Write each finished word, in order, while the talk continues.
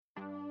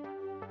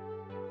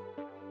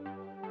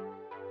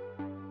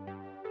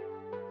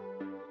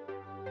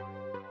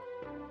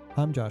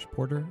I'm Josh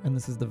Porter, and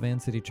this is the Van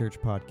City Church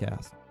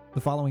podcast.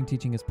 The following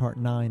teaching is part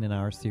 9 in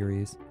our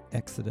series,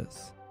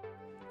 Exodus.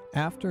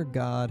 After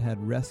God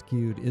had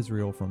rescued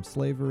Israel from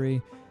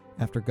slavery,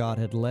 after God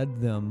had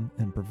led them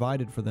and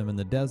provided for them in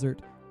the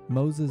desert,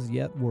 Moses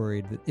yet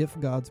worried that if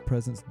God's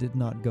presence did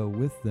not go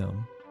with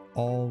them,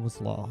 all was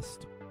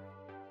lost.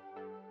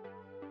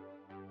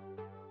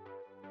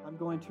 I'm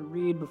going to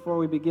read before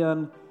we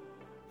begin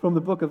from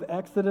the book of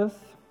Exodus,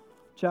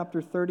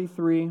 chapter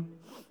 33,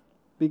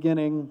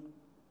 beginning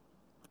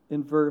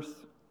in verse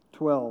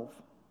 12.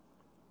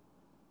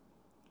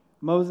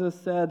 Moses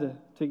said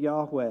to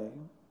Yahweh,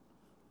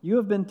 "You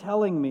have been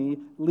telling me,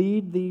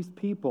 lead these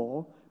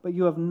people, but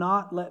you have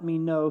not let me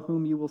know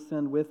whom you will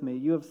send with me.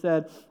 You have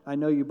said, I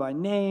know you by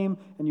name,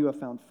 and you have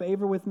found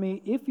favor with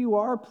me. If you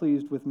are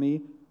pleased with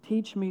me,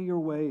 teach me your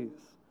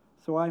ways,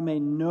 so I may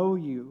know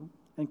you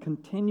and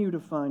continue to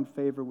find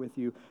favor with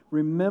you.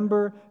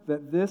 Remember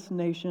that this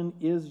nation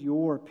is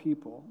your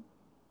people."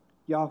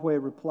 Yahweh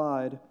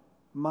replied,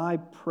 "My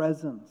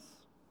presence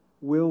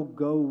will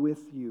go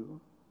with you,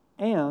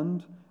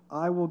 and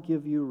I will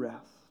give you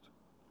rest."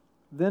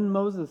 Then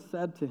Moses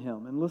said to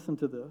him, and listen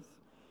to this,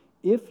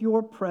 "If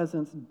your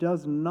presence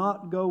does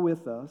not go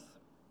with us,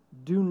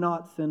 do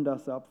not send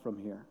us up from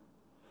here.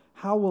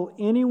 How will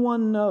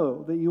anyone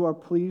know that you are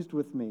pleased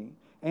with me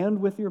and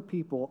with your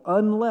people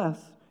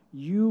unless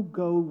you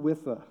go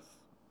with us?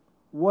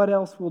 What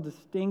else will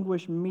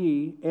distinguish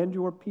me and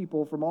your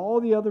people from all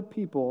the other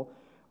people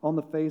on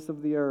the face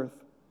of the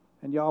earth?"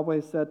 And Yahweh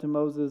said to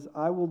Moses,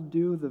 "I will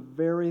do the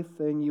very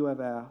thing you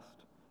have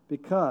asked,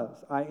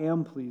 because I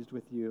am pleased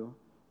with you,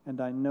 and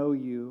I know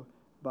you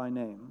by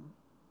name."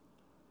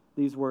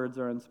 These words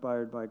are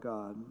inspired by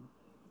God.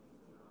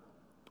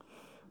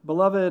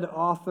 Beloved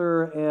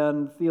author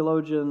and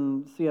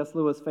theologian C.S.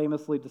 Lewis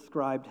famously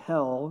described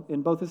hell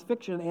in both his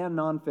fiction and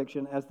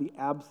nonfiction as the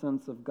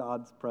absence of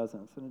God's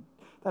presence. And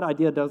that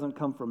idea doesn't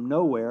come from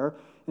nowhere.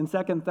 In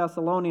 2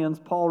 Thessalonians,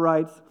 Paul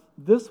writes,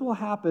 "This will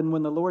happen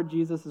when the Lord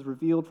Jesus is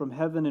revealed from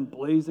heaven in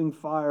blazing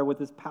fire with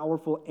his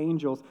powerful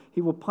angels.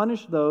 He will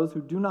punish those who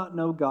do not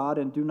know God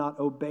and do not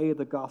obey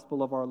the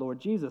gospel of our Lord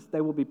Jesus. They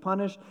will be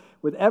punished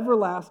with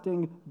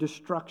everlasting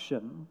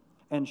destruction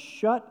and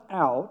shut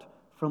out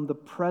from the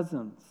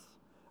presence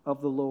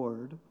of the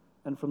Lord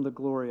and from the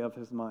glory of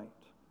his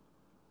might."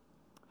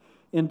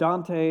 In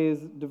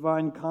Dante's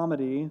Divine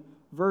Comedy,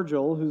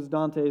 Virgil, who's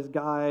Dante's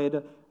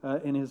guide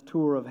in his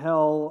tour of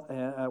hell,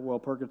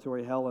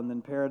 purgatory, hell, and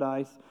then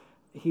paradise,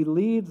 he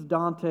leads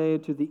Dante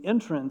to the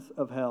entrance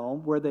of hell,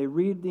 where they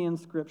read the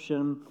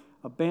inscription,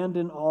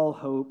 "Abandon all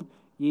hope,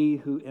 ye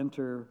who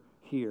enter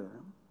here."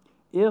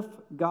 If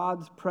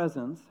God's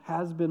presence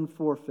has been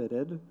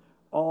forfeited,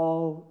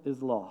 all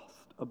is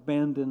lost.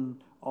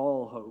 Abandon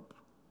all hope.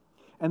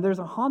 And there's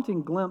a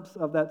haunting glimpse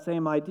of that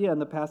same idea in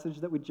the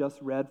passage that we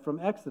just read from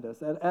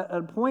Exodus. At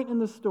a point in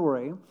the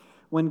story,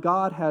 when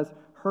God has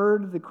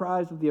heard the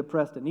cries of the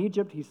oppressed in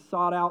Egypt, he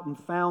sought out and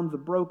found the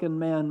broken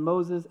man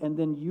Moses and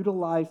then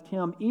utilized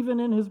him, even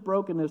in his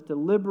brokenness, to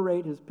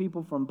liberate his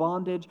people from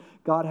bondage.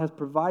 God has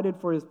provided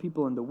for his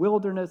people in the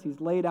wilderness.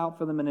 He's laid out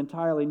for them an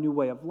entirely new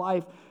way of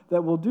life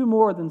that will do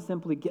more than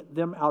simply get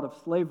them out of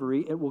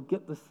slavery. It will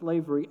get the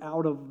slavery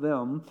out of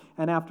them.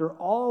 And after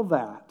all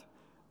that,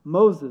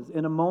 Moses,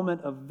 in a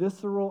moment of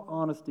visceral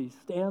honesty,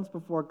 stands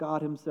before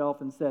God himself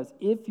and says,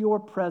 "If your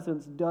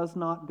presence does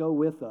not go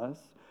with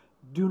us,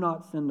 do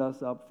not send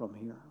us up from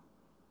here.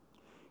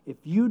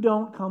 If you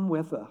don't come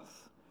with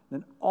us,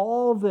 then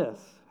all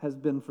this has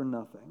been for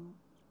nothing."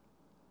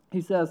 He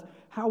says,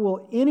 "How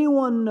will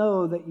anyone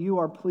know that you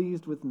are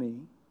pleased with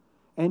me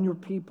and your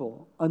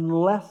people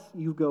unless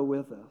you go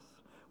with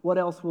us? What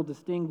else will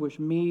distinguish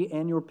me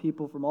and your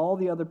people from all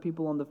the other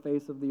people on the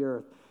face of the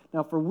earth?"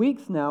 Now, for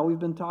weeks now, we've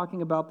been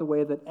talking about the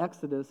way that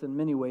Exodus, in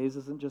many ways,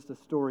 isn't just a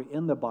story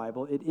in the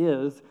Bible. It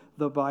is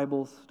the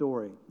Bible's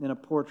story in a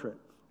portrait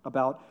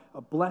about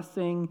a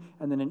blessing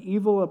and then an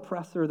evil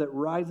oppressor that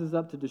rises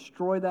up to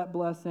destroy that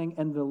blessing,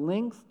 and the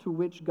lengths to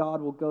which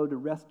God will go to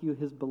rescue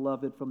his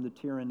beloved from the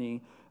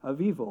tyranny of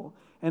evil.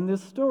 And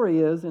this story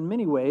is, in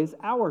many ways,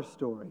 our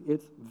story.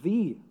 It's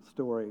the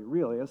story,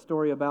 really, a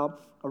story about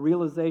a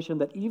realization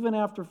that even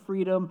after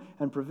freedom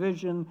and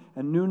provision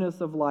and newness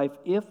of life,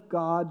 if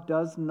God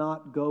does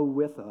not go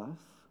with us,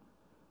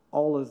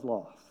 all is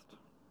lost.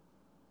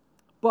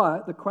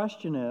 But the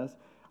question is,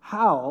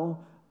 how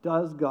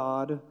does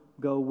God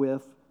go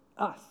with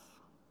us?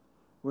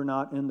 We're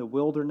not in the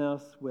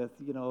wilderness with,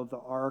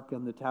 the ark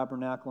and the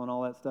tabernacle and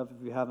all that stuff,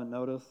 if you haven't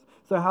noticed.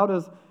 So how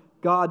does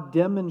God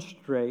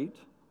demonstrate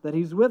that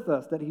he's with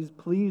us, that he's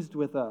pleased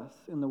with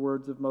us, in the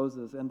words of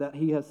Moses, and that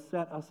he has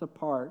set us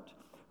apart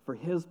for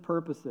his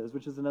purposes,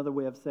 which is another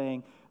way of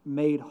saying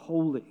made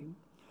holy?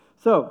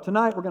 So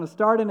tonight we're going to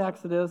start in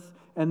Exodus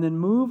and then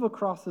move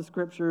across the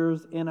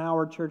Scriptures in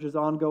our church's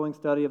ongoing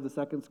study of the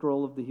second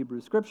scroll of the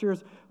Hebrew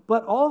Scriptures,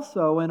 but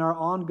also in our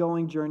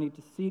ongoing journey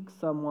to seek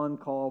someone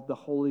called the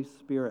Holy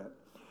Spirit.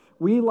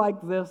 We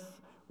like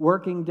this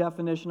working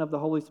definition of the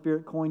Holy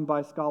Spirit coined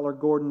by scholar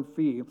Gordon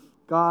Fee: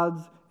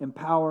 God's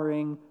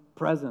empowering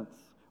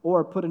presence,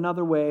 Or put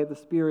another way, the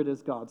Spirit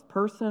is God's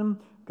person,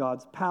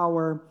 God's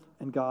power,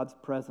 and God's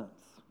presence.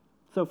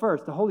 So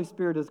first, the Holy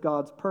Spirit is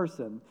God's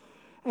person.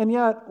 And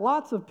yet,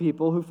 lots of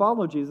people who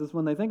follow Jesus,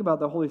 when they think about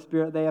the Holy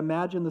Spirit, they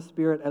imagine the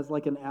Spirit as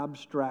like an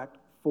abstract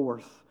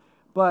force.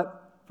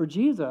 But for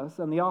Jesus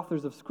and the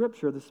authors of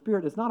Scripture, the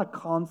Spirit is not a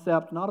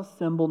concept, not a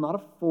symbol, not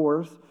a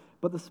force,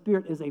 but the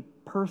Spirit is a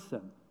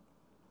person.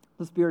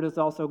 The Spirit is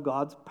also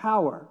God's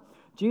power.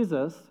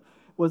 Jesus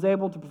was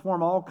able to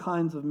perform all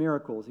kinds of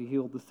miracles. He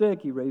healed the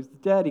sick, he raised the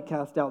dead, he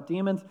cast out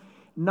demons,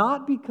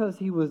 not because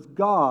he was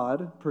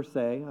God, per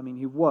se,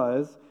 he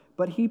was,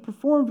 but he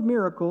performed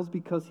miracles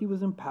because he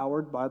was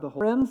empowered by the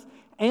Holy Spirit. Friends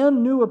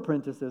and new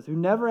apprentices who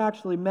never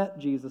actually met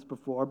Jesus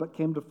before, but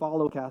came to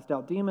follow, cast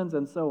out demons,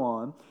 and so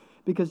on,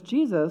 because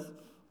Jesus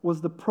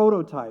was the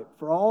prototype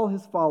for all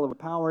his followers,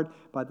 empowered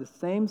by the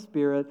same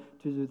Spirit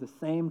to do the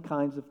same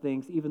kinds of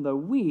things, even though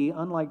we,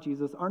 unlike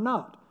Jesus, are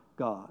not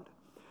God.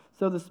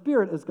 So the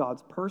Spirit is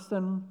God's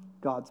person,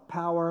 God's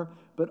power,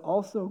 but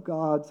also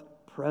God's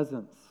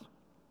presence.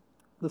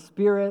 The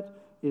Spirit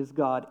is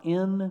God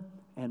in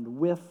and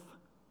with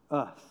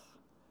us.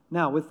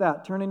 Now, with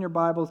that, turn in your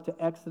Bibles to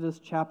Exodus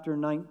chapter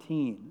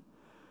 19.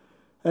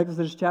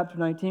 Exodus chapter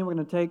 19, we're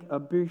going to take a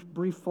brief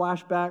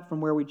flashback from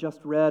where we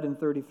just read in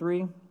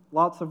 33.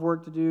 Lots of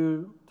work to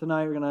do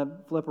tonight. We're going to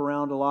flip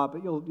around a lot,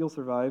 but you'll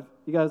survive.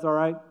 You guys all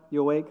right?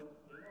 You awake?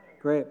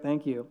 Great,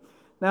 thank you.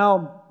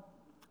 Now,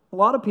 a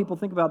lot of people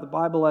think about the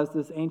Bible as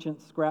this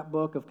ancient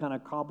scrapbook of kind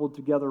of cobbled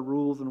together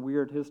rules and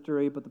weird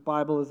history, but the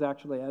Bible is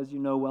actually, as you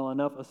know well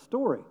enough, a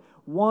story.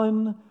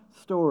 One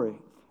story.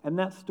 And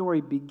that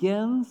story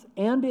begins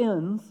and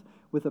ends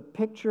with a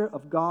picture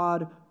of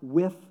God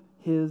with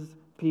his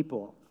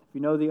people. If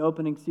you know the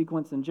opening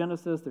sequence in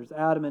Genesis, there's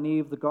Adam and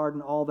Eve, the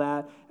garden, all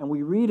that, and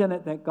we read in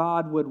it that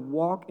God would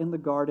walk in the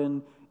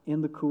garden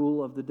in the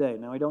cool of the day.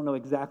 Now, I don't know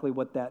exactly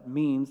what that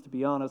means, to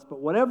be honest, but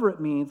whatever it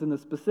means in the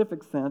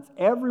specific sense,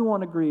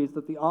 everyone agrees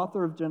that the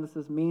author of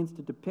Genesis means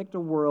to depict a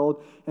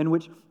world in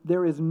which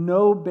there is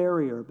no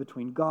barrier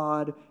between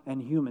God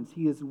and humans.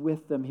 He is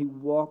with them. He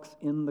walks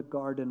in the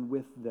garden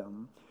with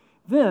them.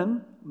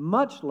 Then,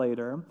 much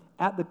later,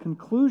 at the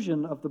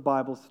conclusion of the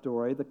Bible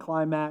story, the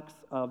climax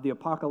of the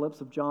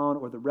Apocalypse of John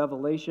or the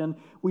Revelation,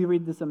 we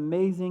read this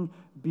amazing,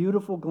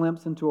 beautiful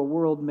glimpse into a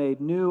world made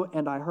new,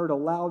 and I heard a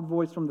loud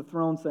voice from the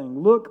throne saying,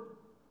 "Look,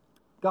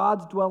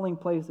 God's dwelling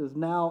place is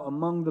now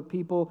among the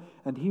people,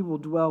 and he will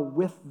dwell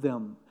with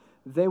them.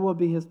 They will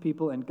be his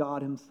people, and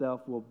God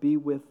himself will be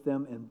with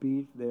them and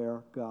be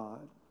their God."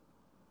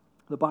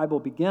 The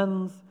Bible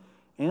begins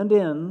and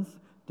ends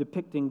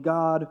depicting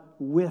God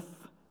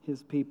with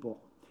his people.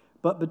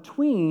 But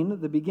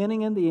between the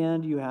beginning and the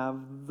end, you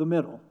have the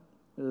middle.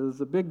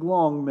 There's a big,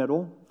 long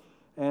middle,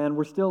 and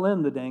we're still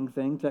in the dang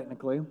thing,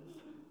 technically.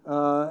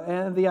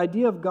 And the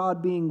idea of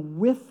God being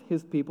with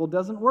his people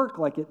doesn't work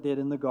like it did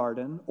in the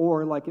garden,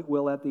 or like it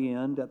will at the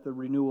end, at the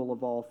renewal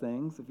of all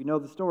things. If you know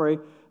the story,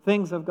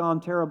 things have gone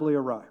terribly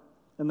awry.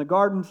 In the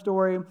garden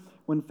story,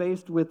 when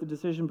faced with the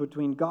decision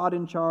between God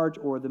in charge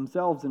or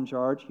themselves in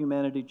charge,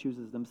 humanity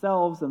chooses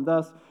themselves, and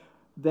thus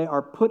they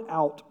are put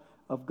out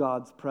of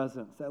God's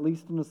presence, at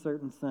least in a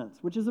certain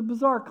sense, which is a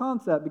bizarre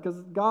concept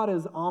because God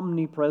is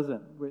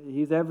omnipresent.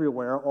 He's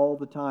everywhere all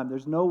the time.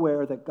 There's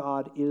nowhere that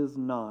God is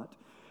not.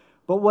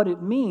 But what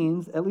it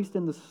means, at least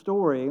in the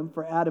story,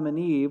 for Adam and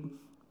Eve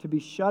to be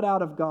shut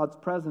out of God's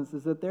presence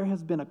is that there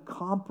has been a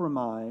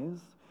compromise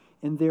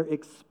in their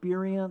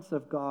experience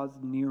of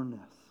God's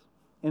nearness.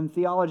 In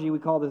theology, we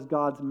call this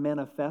God's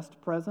manifest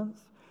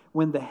presence,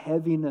 when the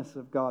heaviness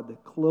of God, the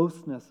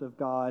closeness of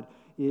God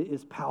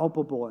is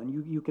palpable and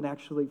you can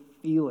actually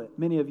feel it.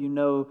 Many of you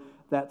know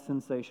that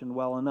sensation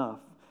well enough.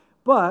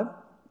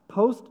 But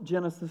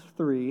post-Genesis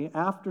 3,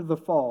 after the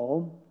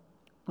fall,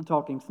 the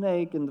talking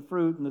snake and the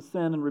fruit and the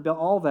sin and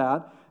rebellion, all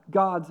that,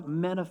 God's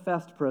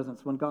manifest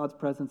presence, when God's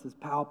presence is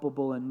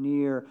palpable and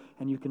near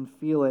and you can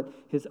feel it,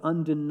 his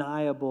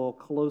undeniable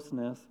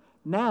closeness,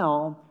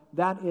 now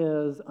that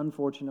is,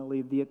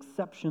 unfortunately, the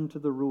exception to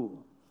the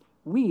rule.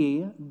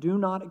 We do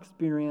not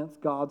experience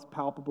God's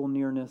palpable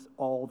nearness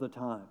all the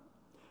time.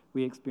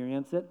 We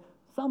experience it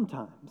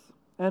sometimes.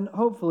 And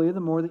hopefully, the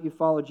more that you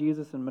follow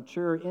Jesus and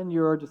mature in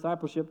your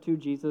discipleship to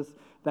Jesus,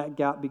 that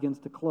gap begins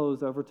to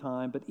close over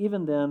time. But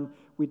even then,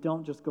 we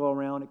don't just go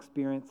around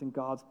experiencing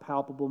God's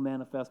palpable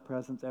manifest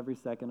presence every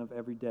second of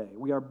every day.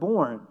 We are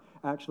born,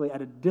 actually,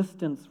 at a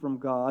distance from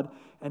God,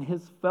 and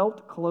his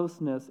felt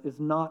closeness is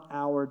not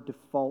our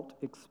default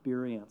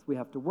experience. We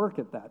have to work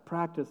at that,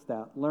 practice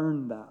that,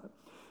 learn that.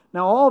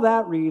 Now, all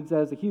that reads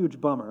as a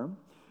huge bummer.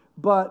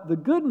 But the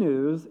good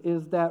news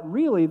is that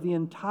really the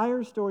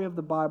entire story of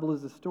the Bible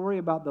is a story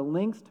about the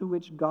lengths to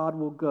which God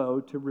will go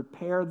to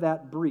repair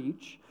that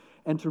breach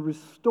and to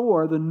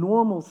restore the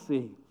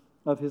normalcy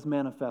of his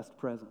manifest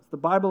presence. The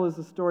Bible is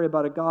a story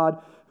about a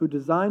God who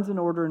designs an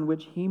order in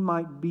which he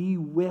might be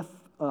with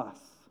us,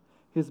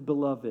 his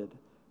beloved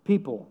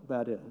people,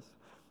 that is.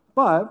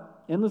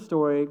 But in the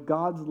story,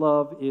 God's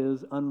love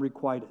is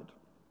unrequited.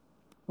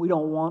 We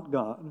don't want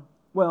God.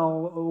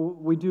 Well,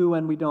 we do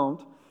and we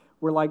don't.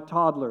 We're like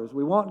toddlers.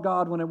 We want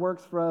God when it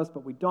works for us,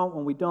 but we don't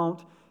when we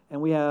don't.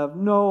 And we have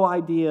no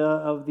idea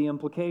of the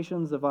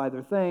implications of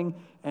either thing.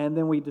 And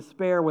then we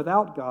despair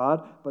without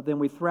God, but then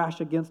we thrash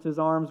against his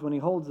arms when he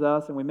holds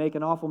us, and we make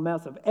an awful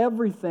mess of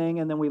everything.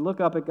 And then we look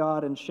up at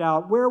God and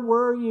shout, "Where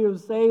were you?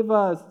 Save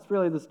us." It's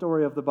really the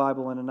story of the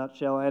Bible in a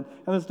nutshell, and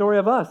the story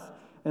of us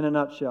in a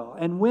nutshell.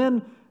 And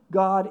when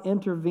God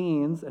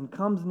intervenes and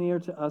comes near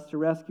to us to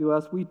rescue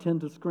us, we tend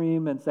to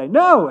scream and say,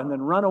 "No!" and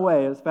then run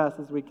away as fast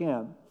as we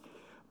can.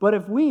 But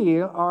if we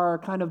are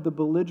kind of the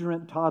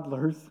belligerent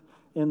toddlers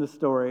in the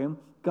story,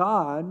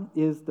 God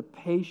is the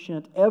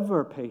patient,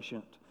 ever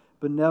patient,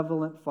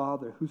 benevolent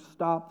Father who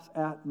stops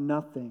at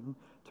nothing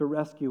to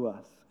rescue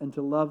us and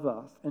to love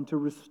us and to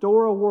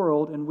restore a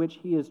world in which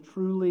he is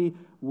truly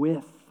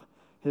with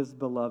his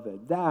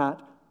beloved.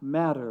 That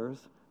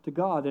matters to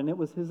God, and it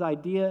was his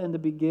idea in the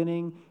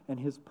beginning and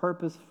his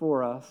purpose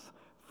for us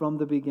from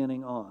the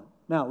beginning on.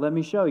 Now, let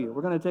me show you.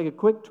 We're going to take a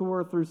quick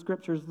tour through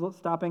Scriptures,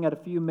 stopping at a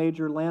few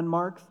major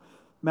landmarks: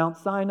 Mount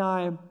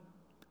Sinai,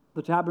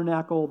 the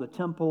tabernacle, the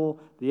temple,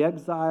 the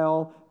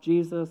exile,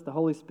 Jesus, the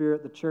Holy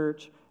Spirit, the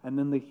church, and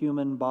then the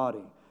human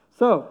body.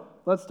 So,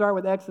 let's start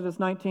with Exodus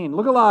 19.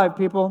 Look alive,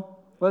 people.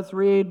 Let's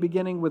read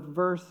beginning with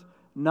verse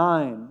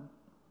 9.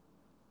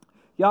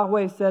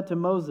 Yahweh said to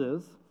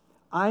Moses,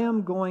 "I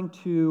am going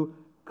to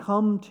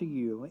come to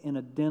you in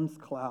a dense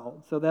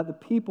cloud, so that the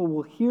people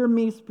will hear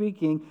me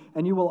speaking,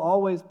 and they will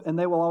always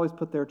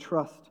put their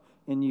trust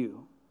in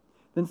you."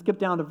 Then skip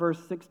down to verse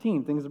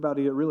 16. Things are about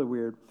to get really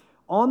weird.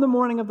 "On the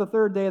morning of the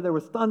third day, there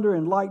was thunder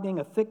and lightning,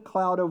 a thick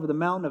cloud over the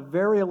mountain, a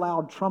very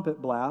loud trumpet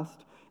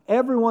blast.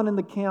 Everyone in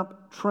the camp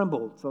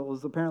trembled," so it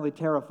was apparently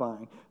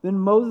terrifying. "Then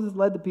Moses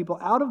led the people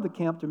out of the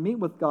camp to meet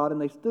with God,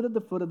 and they stood at the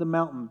foot of the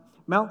mountain.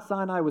 Mount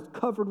Sinai was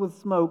covered with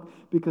smoke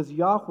because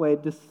Yahweh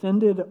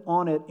descended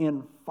on it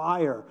in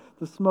fire.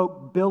 The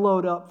smoke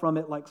billowed up from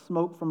it like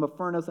smoke from a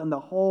furnace, and the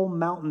whole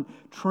mountain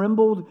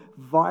trembled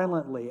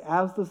violently.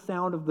 As the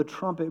sound of the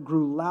trumpet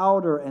grew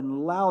louder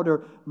and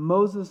louder,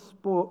 Moses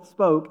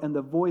spoke, and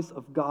the voice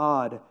of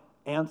God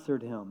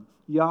answered him.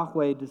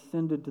 Yahweh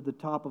descended to the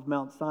top of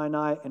Mount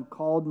Sinai and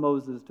called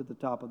Moses to the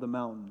top of the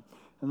mountain."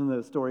 And then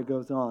the story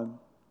goes on.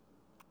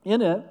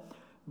 In it,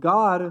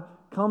 God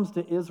comes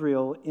to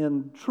Israel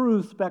in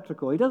true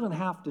spectacle. He doesn't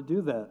have to do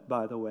that,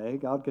 by the way.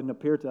 God can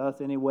appear to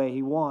us any way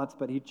he wants,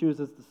 but he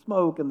chooses the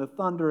smoke and the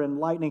thunder and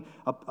lightning,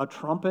 a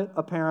trumpet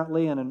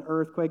apparently, and an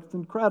earthquake. It's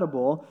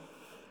incredible,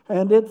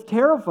 and it's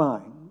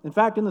terrifying. In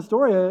fact, in the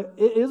story,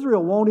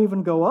 Israel won't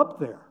even go up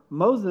there.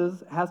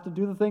 Moses has to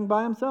do the thing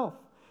by himself.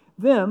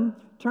 Then,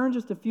 turn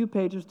just a few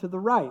pages to the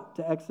right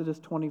to Exodus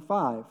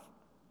 25.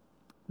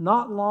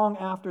 Not long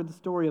after the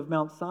story of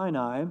Mount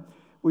Sinai,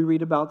 we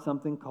read about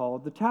something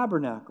called the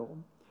tabernacle.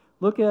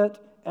 Look at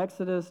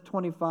Exodus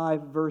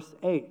 25, verse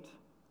 8.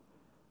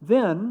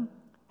 "Then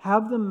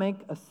have them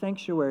make a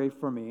sanctuary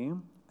for me,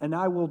 and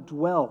I will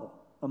dwell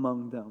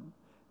among them.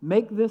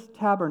 Make this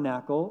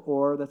tabernacle,"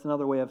 or that's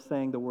another way of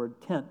saying the word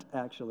tent,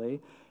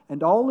 actually,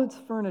 "and all its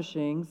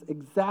furnishings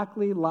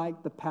exactly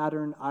like the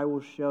pattern I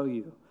will show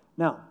you."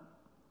 Now,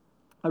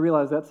 I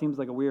realize that seems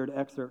like a weird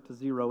excerpt to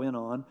zero in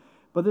on,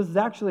 but this is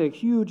actually a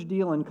huge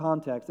deal in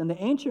context. In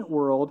the ancient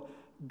world,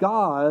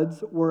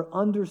 gods were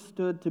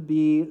understood to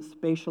be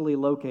spatially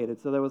located.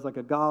 So there was like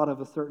a god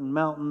of a certain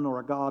mountain or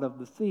a god of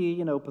the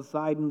sea,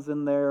 Poseidon's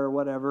in there or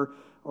whatever,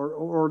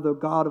 or the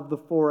god of the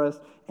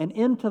forest. And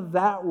into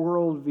that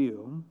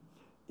worldview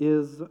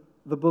is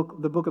the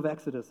book of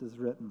Exodus is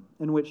written,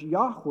 in which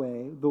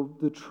Yahweh,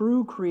 the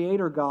true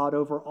creator God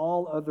over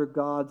all other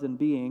gods and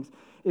beings,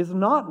 is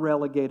not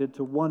relegated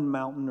to one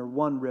mountain or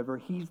one river.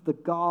 He's the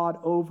God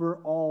over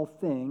all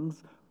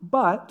things,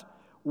 but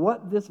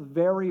what this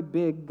very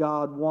big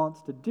God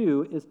wants to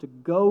do is to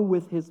go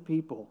with his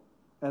people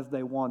as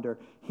they wander.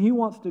 He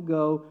wants to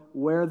go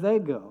where they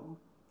go,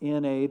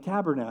 in a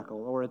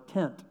tabernacle or a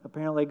tent.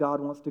 Apparently, God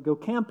wants to go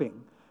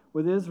camping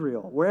with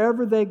Israel.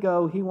 Wherever they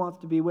go, he wants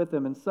to be with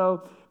them. And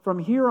so, from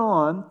here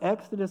on,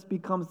 Exodus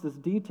becomes this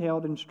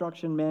detailed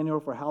instruction manual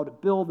for how to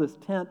build this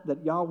tent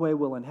that Yahweh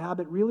will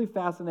inhabit. Really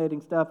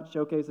fascinating stuff. It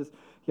showcases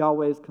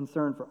Yahweh's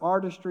concern for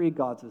artistry,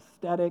 God's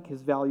aesthetic,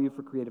 his value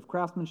for creative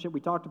craftsmanship. We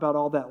talked about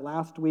all that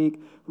last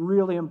week.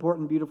 Really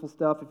important, beautiful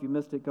stuff. If you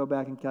missed it, go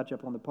back and catch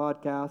up on the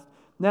podcast.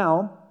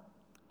 Now,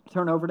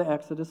 turn over to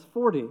Exodus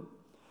 40.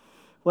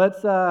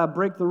 Let's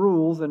break the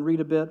rules and read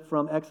a bit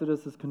from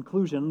Exodus'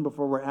 conclusion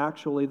before we're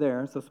actually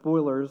there. So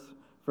spoilers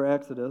for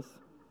Exodus.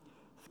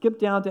 Skip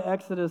down to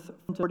Exodus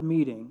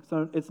meeting.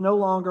 So it's no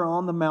longer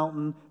on the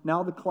mountain.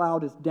 Now the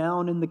cloud is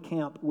down in the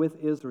camp with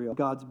Israel.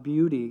 God's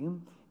beauty,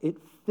 it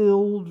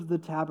filled the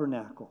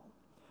tabernacle.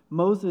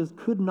 Moses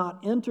could not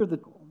enter the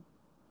tabernacle.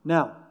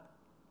 Now,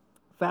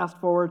 fast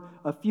forward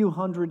a few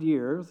hundred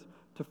years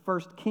to 1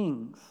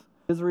 Kings.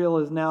 Israel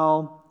is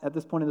now, at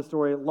this point in the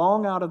story,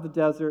 long out of the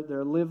desert.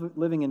 They're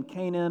living in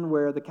Canaan,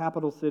 where the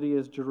capital city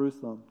is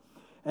Jerusalem.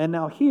 And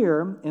now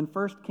here in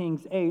 1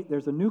 Kings 8,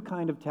 there's a new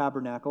kind of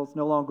tabernacle. It's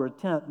no longer a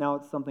tent. Now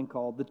it's something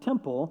called the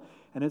temple,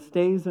 and it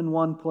stays in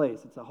one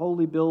place. It's a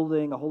holy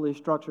building, a holy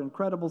structure,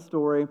 incredible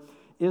story.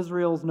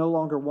 Israel's no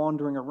longer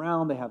wandering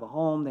around. They have a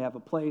home, they have a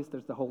place.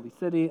 There's the holy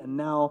city, and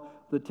now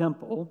the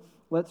temple.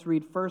 Let's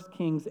read 1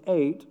 Kings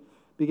 8,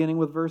 beginning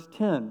with verse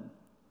 10.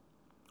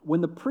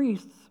 When the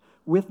priests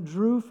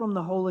withdrew from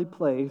the holy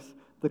place,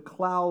 the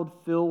cloud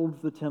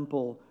filled the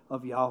temple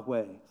of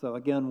Yahweh. So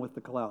again with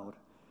the cloud.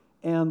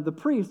 And the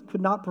priests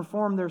could not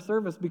perform their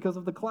service because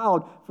of the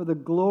cloud, for the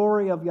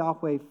glory of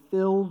Yahweh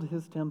filled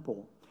his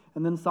temple.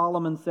 And then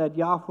Solomon said,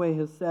 Yahweh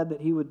has said that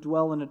he would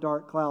dwell in a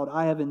dark cloud.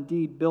 I have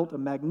indeed built a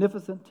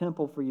magnificent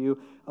temple for you,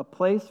 a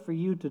place for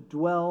you to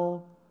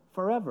dwell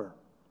forever.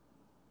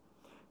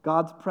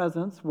 God's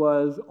presence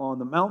was on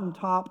the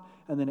mountaintop,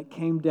 and then it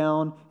came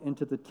down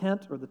into the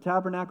tent or the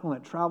tabernacle,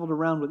 and it traveled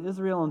around with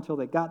Israel until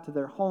they got to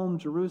their home,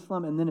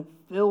 Jerusalem, and then it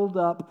filled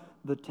up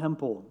the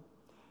temple.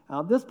 Now,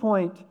 at this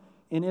point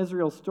in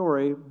Israel's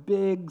story,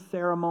 big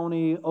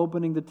ceremony,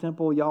 opening the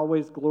temple,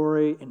 Yahweh's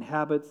glory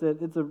inhabits it.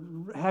 It's a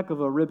heck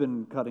of a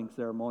ribbon-cutting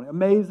ceremony.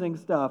 Amazing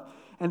stuff.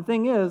 And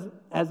thing is,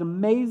 as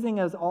amazing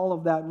as all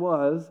of that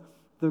was,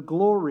 the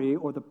glory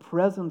or the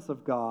presence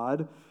of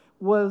God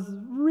was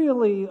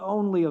really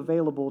only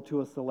available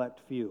to a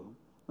select few.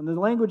 And the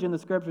language in the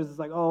scriptures is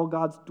like, oh,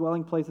 God's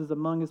dwelling place is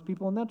among his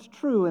people, and that's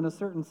true in a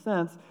certain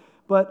sense,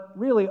 but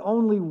really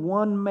only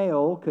one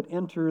male could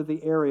enter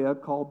the area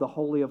called the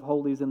Holy of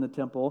Holies in the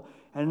temple,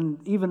 and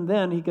even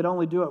then he could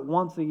only do it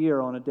once a year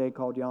on a day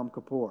called Yom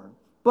Kippur.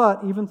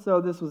 But even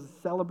so, this was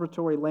a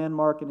celebratory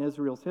landmark in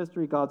Israel's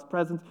history. God's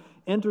presence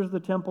enters the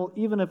temple.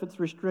 Even if it's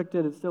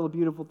restricted, it's still a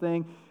beautiful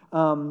thing.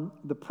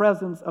 The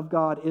presence of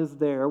God is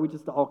there. We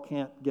just all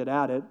can't get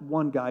at it.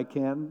 One guy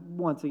can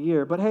once a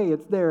year. But hey,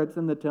 it's there. It's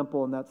in the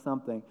temple, and that's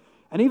something.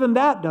 And even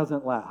that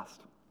doesn't last.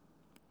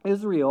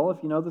 Israel,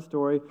 if you know the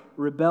story,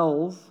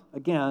 rebels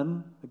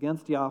again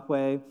against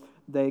Yahweh.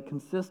 They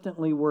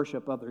consistently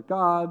worship other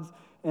gods.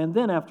 And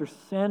then after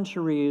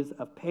centuries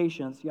of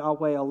patience,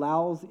 Yahweh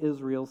allows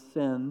Israel's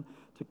sin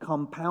to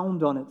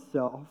compound on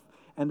itself,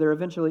 and they're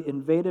eventually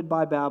invaded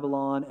by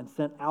Babylon and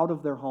sent out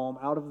of their home,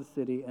 out of the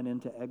city, and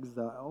into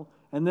exile.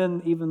 And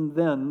then, even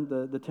then,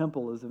 the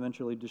temple is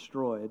eventually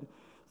destroyed.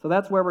 So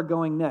that's where we're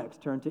going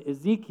next. Turn to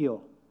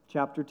Ezekiel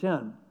chapter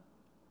 10.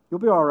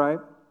 You'll be all right.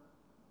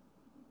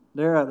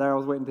 There, I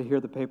was waiting to hear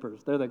the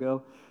papers. There they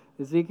go.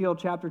 Ezekiel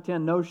chapter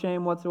 10, no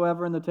shame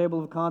whatsoever in the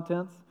table of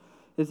contents.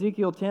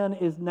 Ezekiel 10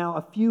 is now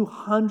a few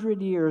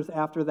hundred years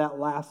after that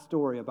last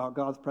story about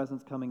God's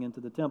presence coming into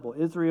the temple.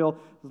 Israel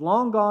is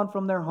long gone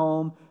from their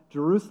home.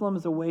 Jerusalem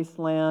is a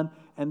wasteland.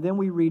 And then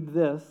we read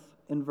this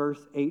in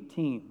verse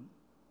 18.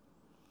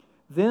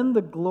 Then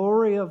the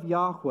glory of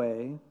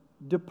Yahweh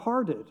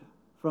departed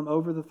from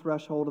over the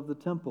threshold of the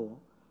temple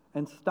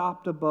and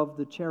stopped above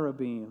the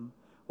cherubim.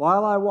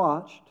 While I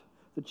watched,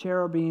 the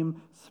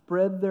cherubim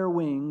spread their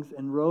wings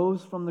and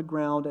rose from the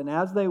ground, and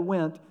as they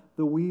went,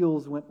 the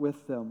wheels went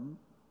with them.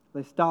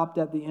 They stopped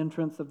at the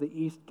entrance of the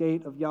east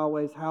gate of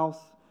Yahweh's house,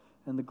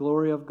 and the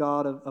glory of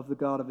God of the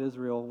God of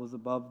Israel was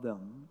above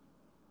them.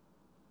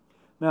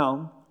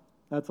 Now,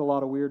 that's a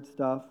lot of weird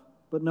stuff,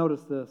 but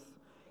notice this.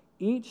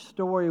 Each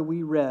story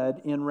we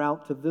read en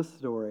route to this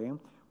story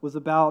was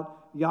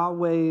about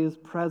Yahweh's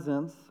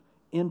presence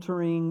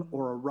entering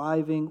or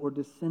arriving or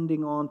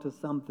descending onto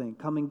something,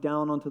 coming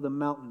down onto the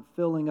mountain,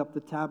 filling up the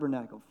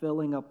tabernacle,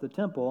 filling up the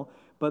temple.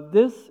 But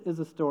this is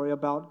a story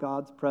about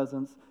God's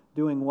presence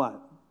doing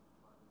what?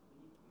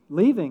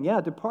 Leaving,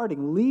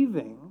 departing,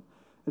 leaving.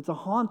 It's a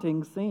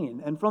haunting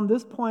scene. And from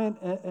this point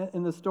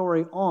in the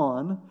story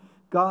on,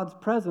 God's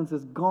presence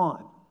is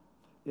gone.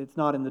 It's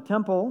not in the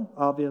temple,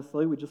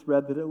 obviously. We just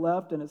read that it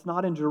left. And it's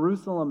not in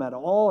Jerusalem at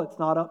all. It's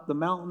not up the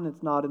mountain.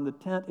 It's not in the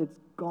tent. It's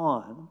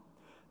gone.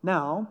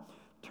 Now,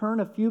 turn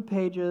a few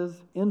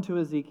pages into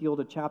Ezekiel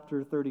to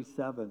chapter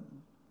 37.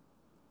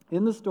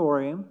 In the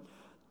story,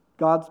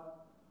 God's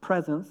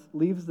presence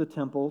leaves the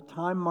temple.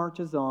 Time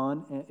marches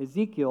on. And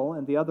Ezekiel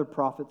and the other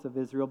prophets of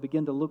Israel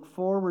begin to look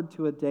forward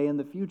to a day in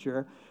the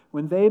future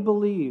when they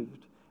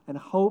believed and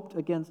hoped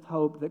against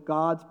hope that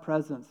God's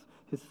presence,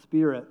 His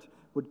Spirit,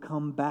 would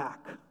come back.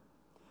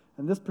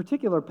 And this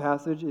particular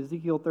passage,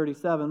 Ezekiel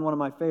 37, one of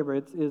my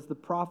favorites, is the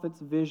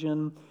prophet's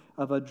vision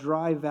of a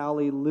dry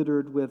valley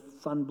littered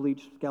with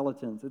sun-bleached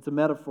skeletons. It's a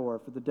metaphor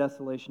for the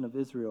desolation of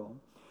Israel.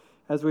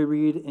 As we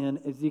read in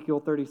Ezekiel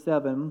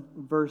 37,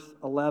 verse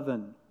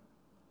 11,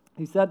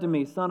 he said to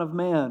me, Son of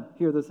man,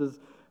 here this is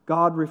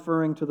God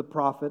referring to the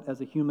prophet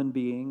as a human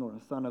being or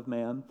a son of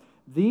man,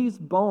 these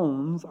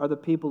bones are the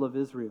people of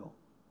Israel.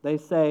 They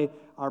say,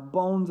 our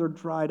bones are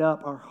dried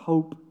up, our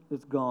hope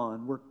is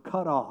gone, we're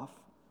cut off.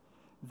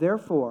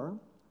 Therefore,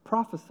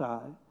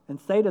 prophesy and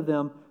say to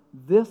them,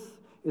 this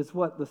is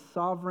what the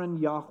sovereign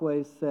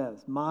Yahweh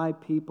says. My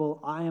people,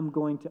 I am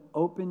going to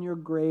open your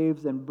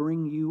graves and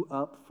bring you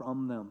up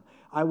from them.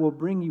 I will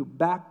bring you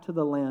back to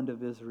the land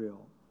of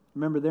Israel.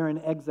 Remember, they're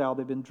in exile.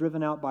 They've been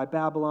driven out by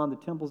Babylon. The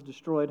temple's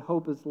destroyed.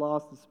 Hope is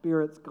lost. The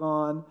Spirit's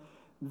gone.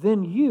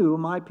 Then you,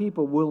 my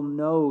people, will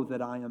know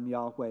that I am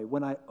Yahweh.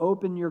 When I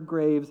open your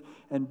graves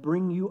and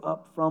bring you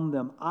up from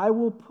them, I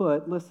will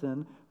put,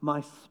 listen,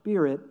 my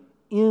spirit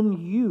in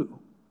you,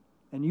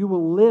 and you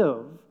will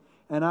live,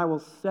 and I will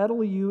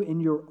settle you in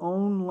your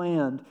own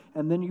land,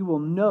 and then you will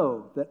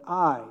know that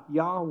I,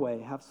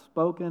 Yahweh, have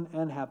spoken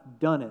and have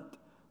done it,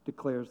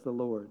 declares the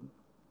Lord.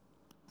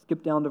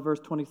 Skip down to verse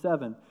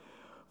 27.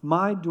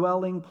 My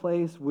dwelling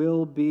place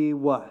will be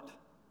what?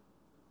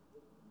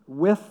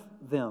 With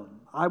them.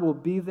 I will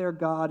be their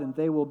God, and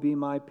they will be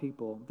my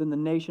people. Then the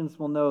nations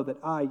will know that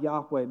I,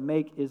 Yahweh,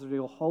 make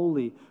Israel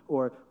holy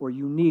or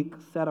unique,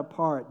 set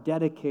apart,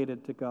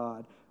 dedicated to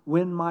God,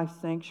 when my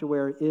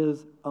sanctuary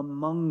is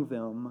among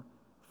them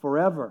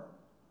forever.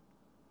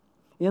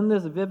 In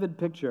this vivid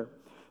picture,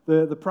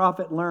 the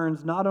prophet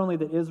learns not only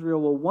that Israel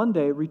will one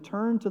day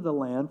return to the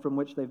land from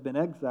which they've been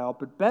exiled,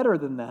 but better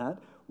than that,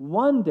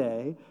 one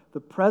day the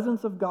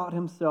presence of God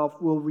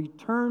himself will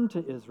return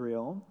to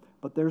Israel.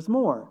 But there's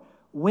more.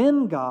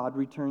 When God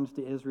returns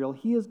to Israel,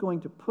 he is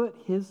going to put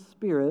his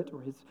spirit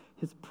or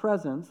his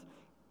presence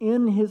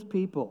in his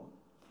people.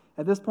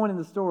 At this point in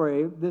the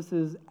story, this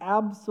is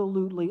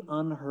absolutely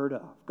unheard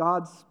of.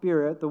 God's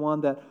spirit, the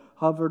one that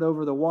hovered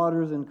over the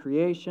waters in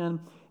creation,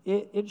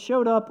 it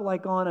showed up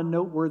like on a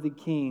noteworthy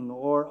king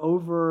or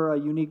over a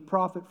unique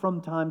prophet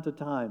from time to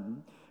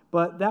time.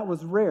 But that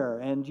was rare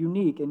and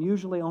unique and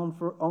usually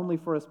only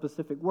for a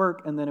specific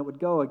work, and then it would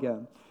go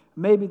again.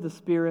 Maybe the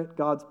Spirit,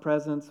 God's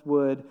presence,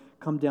 would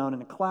come down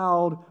in a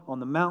cloud, on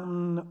the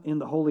mountain, in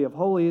the Holy of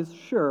Holies,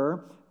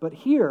 sure. But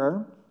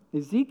here,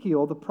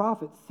 Ezekiel, the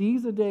prophet,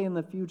 sees a day in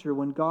the future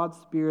when God's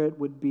Spirit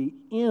would be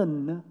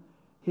in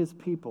his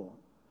people,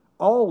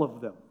 all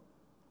of them.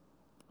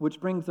 Which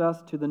brings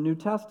us to the New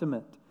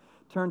Testament.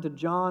 Turn to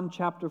John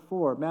chapter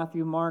 4.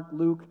 Matthew, Mark,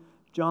 Luke,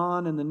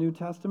 John in the New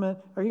Testament.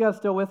 Are you guys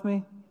still with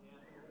me?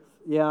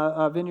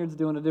 Yeah, Vineyard's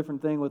doing a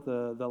different thing with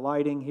the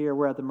lighting here.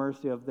 We're at the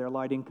mercy of their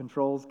lighting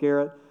controls.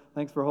 Garrett,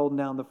 thanks for holding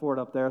down the fort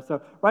up there.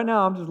 So right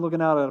now I'm just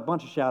looking out at a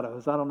bunch of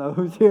shadows. I don't know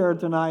who's here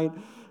tonight,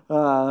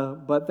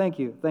 but thank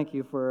you. Thank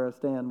you for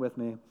staying with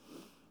me.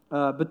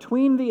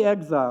 Between the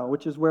exile,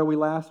 which is where we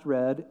last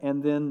read,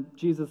 and then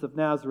Jesus of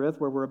Nazareth,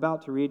 where we're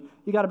about to read,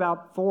 you got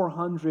about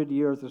 400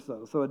 years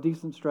or so a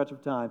decent stretch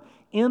of time.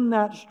 In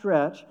that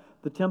stretch,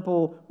 the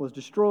temple was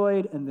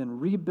destroyed and then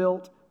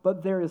rebuilt,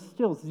 but there is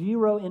still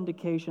zero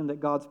indication that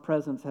God's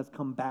presence has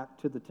come back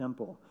to the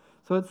temple.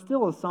 So it's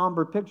still a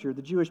somber picture.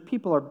 The Jewish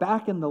people are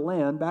back in the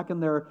land, back in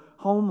their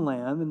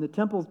homeland, and the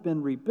temple's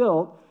been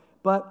rebuilt,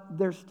 but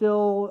they're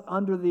still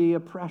under the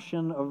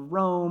oppression of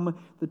Rome.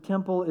 The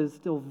temple is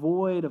still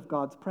void of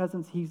God's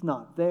presence. He's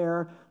not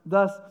there.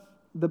 Thus,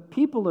 the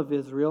people of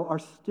Israel are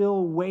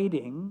still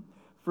waiting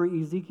for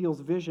Ezekiel's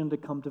vision to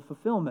come to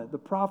fulfillment. The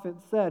prophet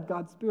said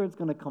God's Spirit's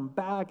going to come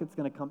back. It's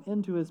going to come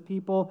into his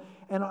people.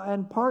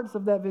 And parts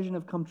of that vision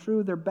have come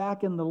true. They're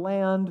back in the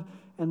land,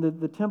 and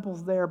the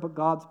temple's there, but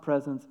God's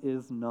presence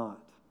is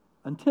not.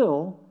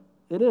 Until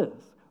it is.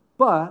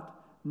 But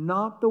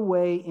not the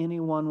way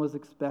anyone was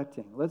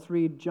expecting. Let's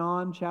read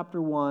John chapter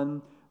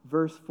 1,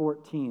 verse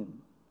 14.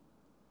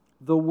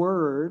 The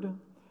Word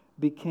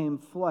became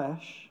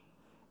flesh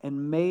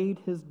and made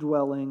his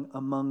dwelling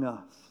among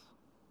us.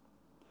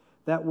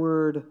 That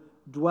word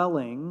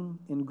dwelling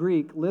in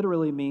Greek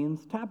literally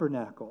means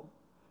tabernacle.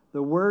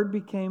 The Word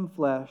became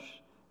flesh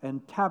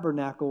and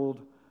tabernacled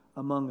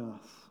among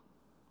us.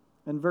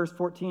 And verse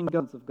 14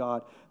 goes of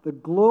God, the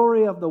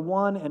glory of the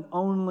one and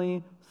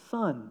only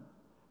Son,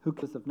 who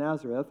is of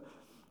Nazareth.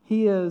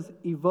 He is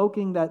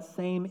evoking that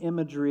same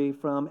imagery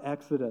from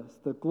Exodus.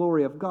 The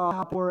glory of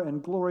God, power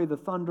and glory, the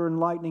thunder and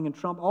lightning and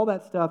trump, all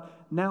that stuff.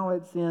 Now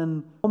it's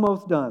in,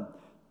 almost done.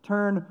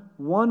 Turn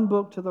one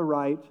book to the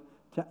right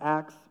to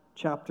Acts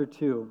chapter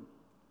 2.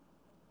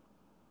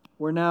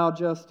 We're now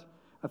just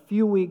a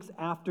few weeks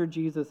after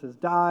Jesus has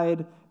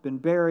died, been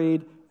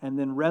buried, and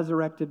then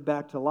resurrected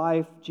back to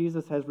life.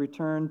 Jesus has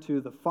returned to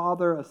the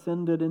Father,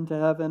 ascended into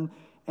heaven,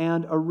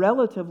 and a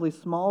relatively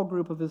small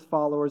group of his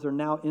followers are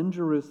now in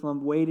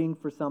Jerusalem waiting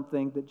for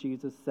something that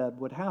Jesus said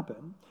would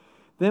happen.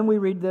 Then we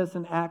read this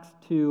in Acts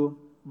 2,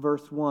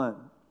 verse 1.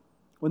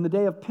 When the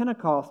day of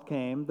Pentecost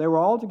came, they were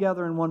all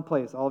together in one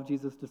place, all of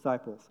Jesus'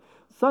 disciples.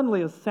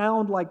 Suddenly a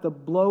sound like the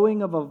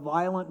blowing of a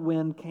violent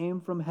wind came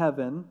from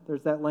heaven.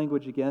 There's that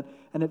language again.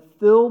 And it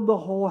filled the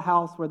whole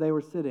house where they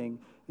were sitting.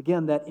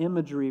 Again, that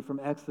imagery from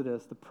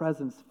Exodus, the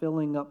presence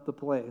filling up the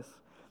place.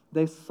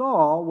 They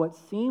saw what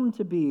seemed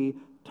to be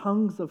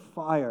tongues of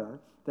fire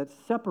that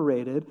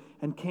separated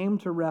and came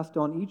to rest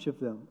on each of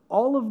them.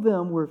 All of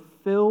them were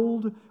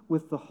filled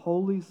with the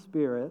Holy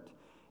Spirit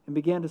and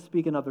began to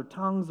speak in other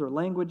tongues or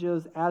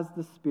languages as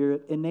the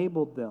Spirit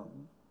enabled them.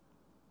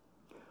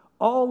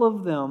 All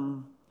of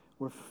them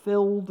were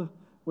filled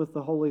with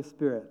the Holy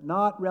Spirit,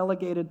 not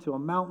relegated to a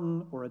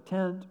mountain or a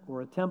tent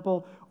or a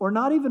temple, or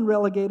not even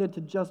relegated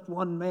to just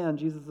one man,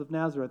 Jesus of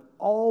Nazareth.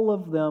 All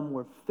of them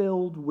were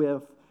filled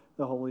with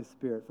the Holy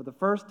Spirit for the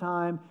first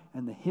time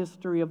in the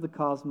history of the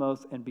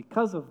cosmos, and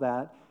because of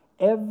that,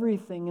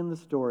 everything in the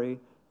story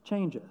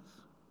changes.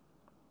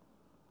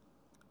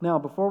 Now,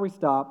 before we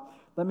stop,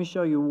 let me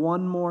show you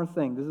one more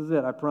thing. This is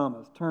it, I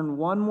promise. Turn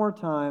one more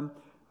time,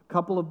 a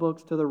couple of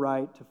books to the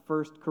right, to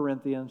 1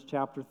 Corinthians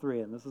chapter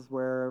 3. And this is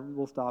where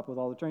we'll stop with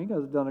all the training. You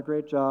guys have done a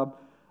great job.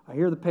 I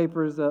hear the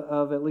papers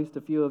of at least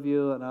a few of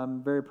you, and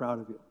I'm very proud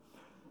of you.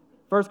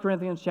 1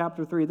 Corinthians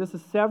chapter 3. This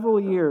is several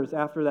years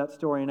after that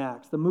story in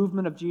Acts. The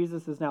movement of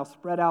Jesus is now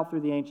spread out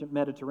through the ancient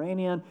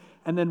Mediterranean.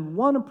 And then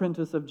one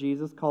apprentice of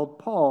Jesus called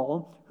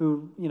Paul,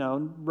 who,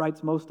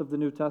 writes most of the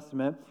New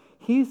Testament,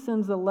 he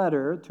sends a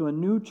letter to a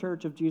new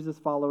church of Jesus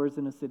followers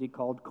in a city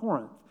called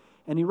Corinth.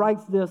 And he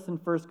writes this in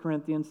 1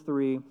 Corinthians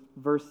 3,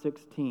 verse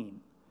 16.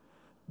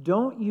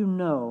 Don't you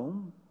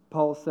know,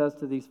 Paul says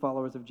to these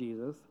followers of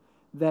Jesus,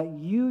 that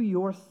you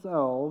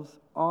yourselves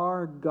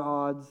are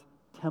God's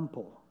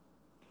temple,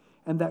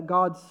 and that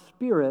God's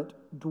Spirit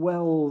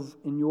dwells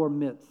in your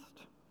midst.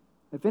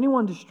 If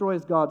anyone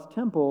destroys God's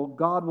temple,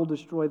 God will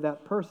destroy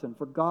that person,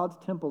 for God's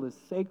temple is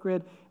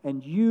sacred,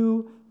 and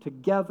you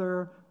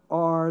together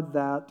are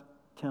that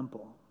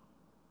temple.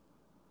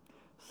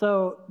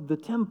 So the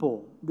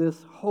temple,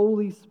 this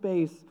holy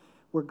space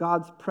where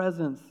God's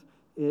presence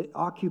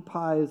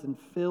occupies and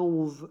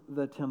fills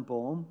the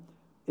temple,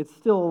 it's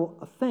still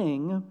a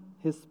thing.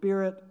 His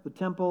Spirit, the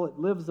temple, it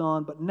lives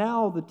on, but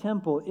now the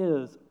temple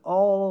is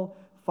all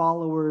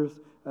followers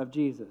of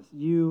Jesus,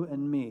 you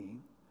and me.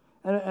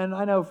 And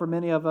I know for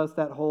many of us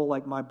that whole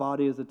my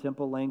body is a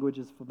temple language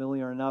is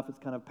familiar enough. It's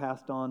kind of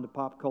passed on to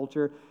pop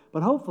culture.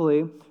 But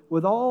hopefully,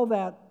 with all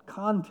that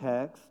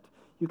context,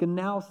 you can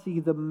now see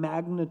the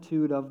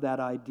magnitude of that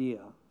idea.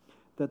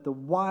 That the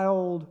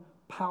wild,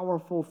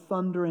 powerful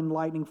thunder and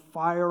lightning,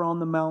 fire on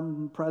the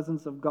mountain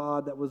presence of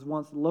God that was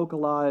once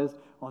localized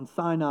on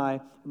Sinai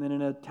and then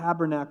in a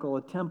tabernacle,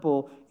 a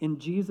temple, in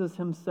Jesus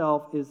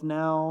himself is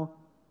now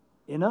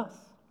in us.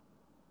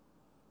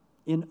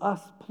 In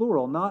us,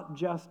 plural, not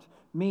just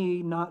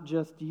me, not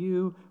just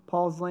you.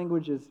 Paul's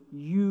language is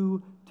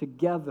you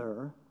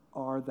together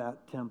are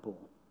that temple,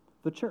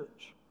 the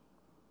church.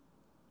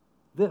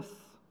 This.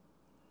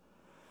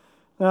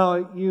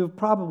 Now, you've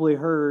probably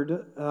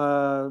heard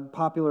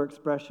popular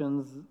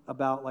expressions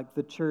about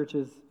the church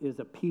is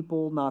a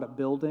people, not a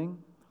building.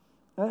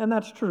 And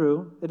that's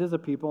true. It is a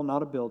people,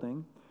 not a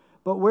building.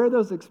 But where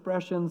those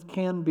expressions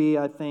can be,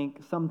 I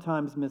think,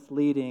 sometimes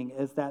misleading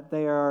is that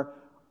they are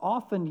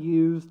often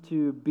used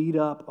to beat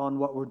up on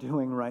what we're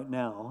doing right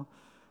now.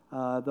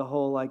 The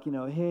whole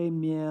hey,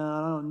 man,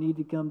 I don't need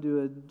to come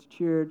to a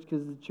church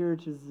because the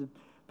church is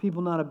a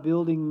people, not a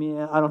building,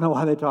 man. I don't know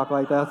why they talk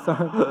like that,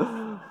 sorry.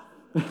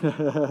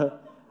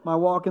 My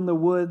walk in the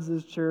woods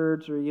is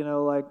church, or,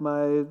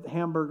 my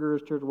hamburger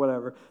is church,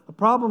 whatever. The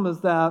problem is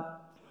that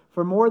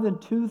for more than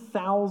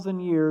 2,000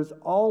 years,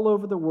 all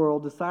over the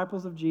world,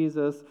 disciples of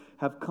Jesus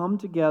have come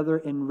together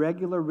in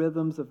regular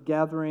rhythms of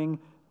gathering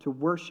to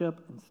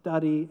worship and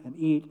study and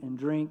eat and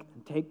drink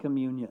and take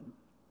communion.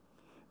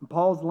 And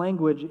Paul's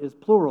language is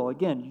plural.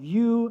 Again,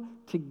 you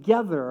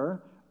together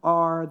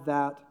are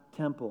that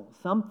temple.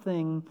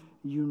 Something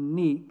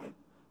unique,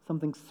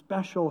 something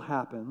special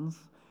happens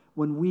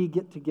when we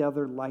get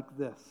together like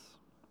this.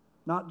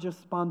 Not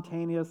just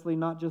spontaneously,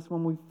 not just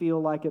when we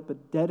feel like it,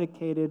 but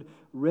dedicated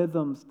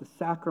rhythms, the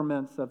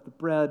sacraments of the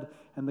bread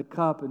and the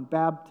cup and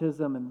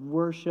baptism and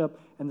worship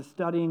and the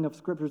studying of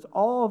scriptures.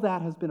 All of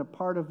that has been a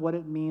part of what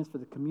it means for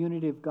the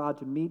community of God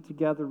to meet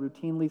together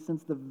routinely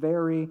since the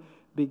very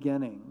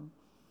beginning.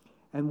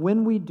 And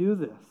when we do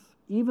this,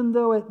 even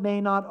though it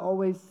may not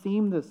always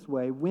seem this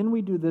way, when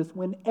we do this,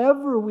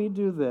 whenever we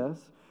do this,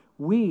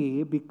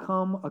 we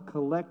become a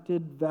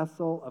collected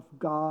vessel of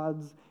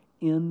God's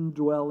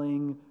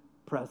indwelling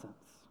presence.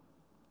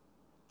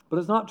 But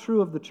it's not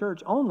true of the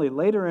church only.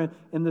 Later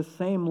in this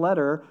same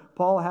letter,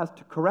 Paul has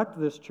to correct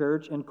this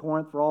church in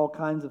Corinth for all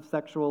kinds of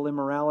sexual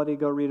immorality.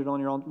 Go read it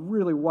on your own.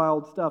 Really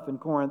wild stuff in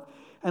Corinth.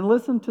 And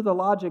listen to the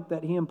logic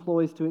that he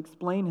employs to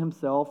explain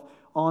himself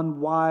on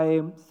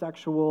why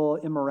sexual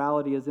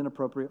immorality is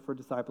inappropriate for a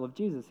disciple of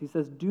Jesus. He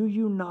says, do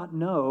you not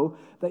know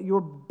that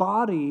your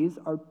bodies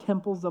are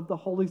temples of the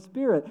Holy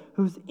Spirit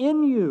who's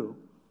in you,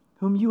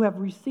 whom you have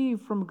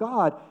received from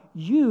God?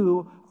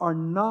 You are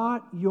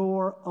not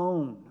your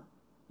own.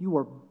 You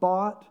are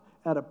bought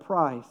at a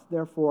price.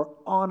 Therefore,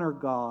 honor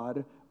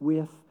God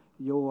with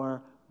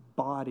your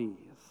bodies.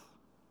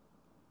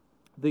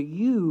 The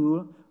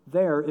you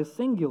there is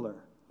singular.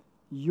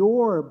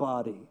 Your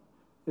body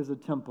is a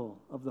temple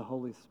of the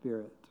Holy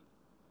Spirit,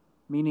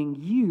 meaning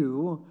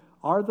you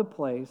are the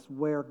place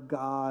where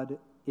God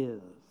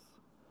is.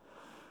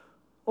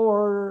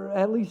 Or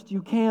at least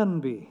you can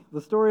be.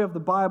 The story of the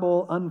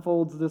Bible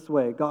unfolds this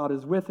way. God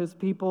is with his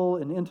people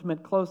in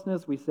intimate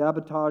closeness. We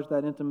sabotage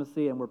that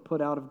intimacy and we're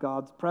put out of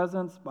God's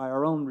presence by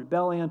our own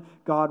rebellion.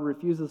 God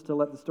refuses to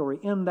let the story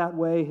end that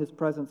way. His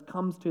presence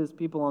comes to his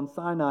people on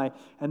Sinai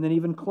and then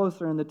even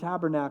closer in the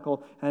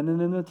tabernacle and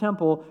then in the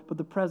temple, but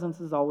the presence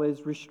is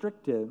always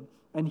restricted.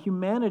 And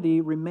humanity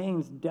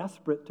remains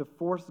desperate to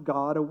force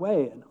God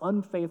away, an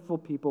unfaithful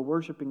people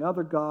worshiping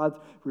other gods,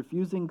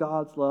 refusing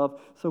God's love.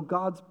 So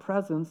God's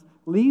presence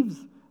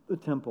leaves the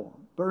temple.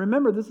 But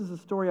remember, this is a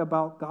story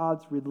about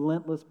God's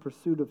relentless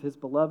pursuit of his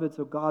beloved,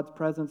 so God's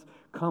presence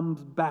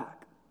comes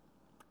back,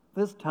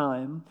 this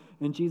time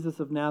in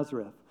Jesus of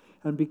Nazareth.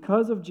 And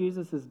because of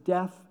Jesus'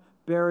 death,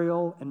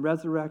 burial, and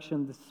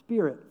resurrection, the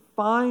Spirit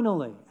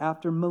finally,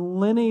 after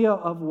millennia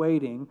of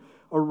waiting,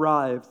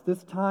 arrives,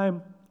 this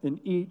time in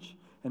each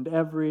and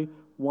every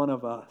one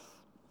of us.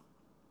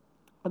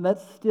 And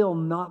that's still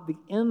not the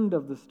end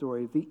of the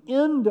story. The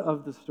end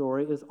of the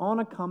story is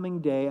on a coming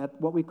day at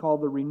what we call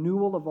the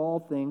renewal of all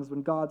things,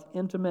 when God's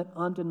intimate,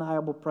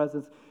 undeniable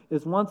presence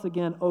is once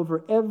again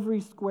over every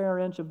square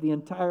inch of the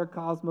entire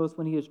cosmos,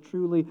 when he is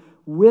truly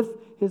with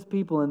his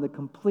people in the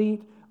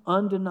complete,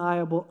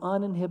 undeniable,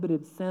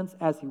 uninhibited sense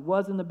as he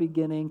was in the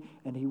beginning,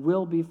 and he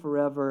will be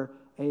forever.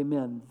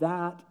 Amen.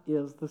 That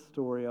is the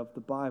story of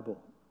the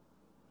Bible.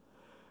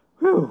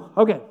 Whew.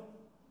 Okay.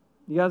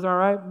 You guys all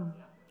right?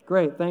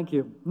 Great, thank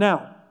you.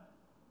 Now,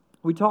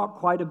 we talk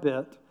quite a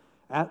bit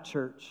at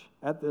church,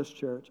 at this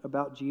church,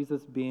 about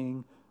Jesus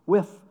being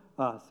with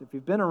us. If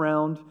you've been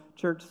around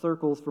church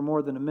circles for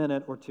more than a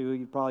minute or two,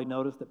 you've probably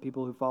noticed that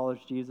people who follow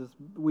Jesus,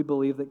 we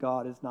believe that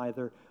God is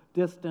neither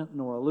distant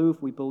nor aloof.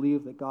 We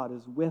believe that God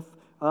is with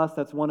us.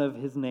 That's one of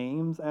his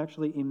names,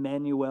 actually,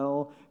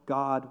 Emmanuel,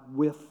 God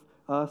with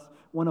us.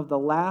 One of the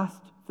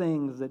last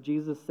things that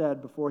Jesus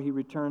said before he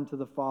returned to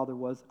the Father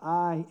was,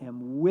 I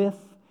am with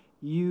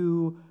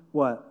you,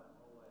 what?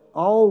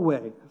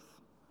 Always.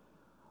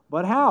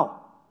 But how?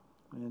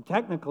 And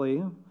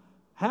technically,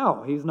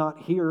 how? He's not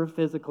here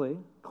physically,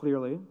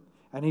 clearly,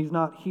 and he's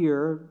not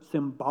here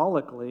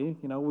symbolically.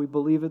 We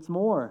believe it's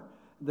more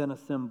than a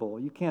symbol.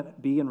 You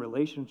can't be in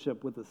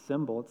relationship with a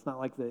symbol. It's not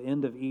like the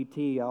end of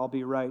E.T., I'll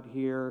be right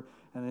here,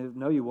 and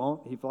no, you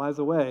won't. He flies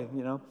away,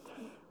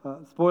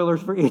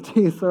 Spoilers for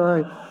E.T.,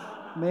 sorry.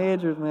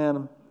 Majors,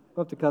 man.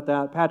 We'll have to cut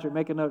that. Patrick,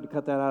 make a note to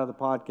cut that out of the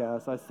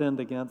podcast. I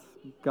sinned against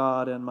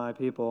God and my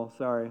people.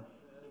 Sorry.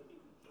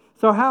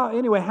 So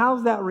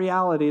how's that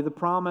reality, the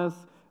promise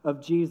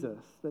of Jesus,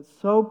 that's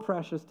so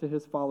precious to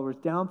his followers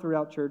down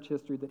throughout church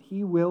history, that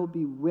he will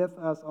be with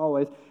us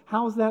always?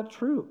 How's that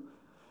true?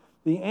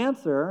 The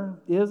answer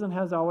is and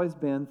has always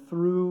been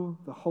through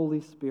the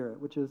Holy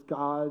Spirit, which is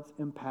God's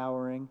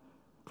empowering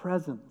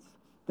presence.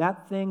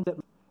 That thing that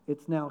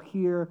it's now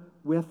here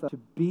with us to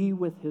be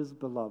with his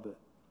beloved.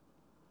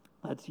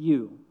 That's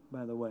you,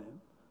 by the way.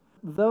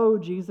 Though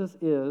Jesus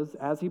is,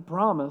 as he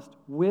promised,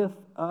 with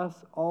us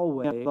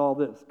always, all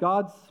this,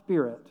 God's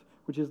Spirit,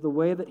 which is the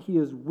way that he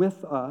is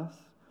with us,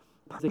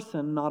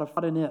 person, not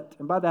a in it.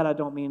 And by that I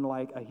don't mean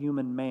like a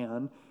human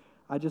man.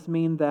 I just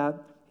mean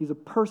that he's a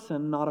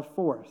person, not a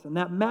force. And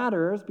that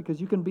matters because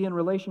you can be in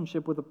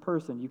relationship with a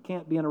person. You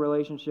can't be in a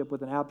relationship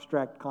with an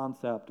abstract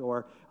concept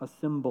or a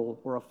symbol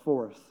or a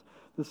force.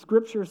 The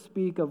scriptures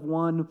speak of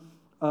one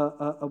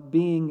of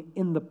being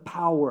in the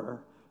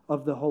power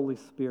of the Holy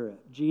Spirit.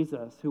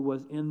 Jesus, who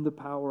was in the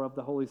power of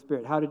the Holy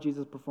Spirit. How did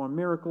Jesus perform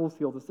miracles,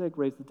 heal the sick,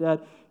 raise the dead,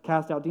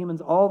 cast out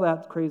demons, all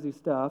that crazy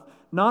stuff?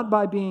 Not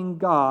by being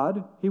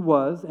God, he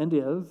was and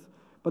is,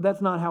 but that's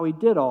not how he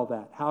did all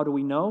that. How do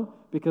we know?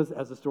 Because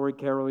as the story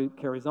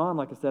carries on,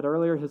 like I said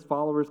earlier, his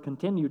followers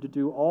continue to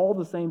do all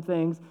the same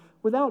things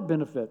without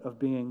benefit of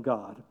being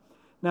God.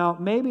 Now,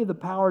 maybe the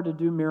power to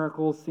do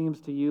miracles seems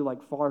to you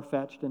like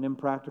far-fetched and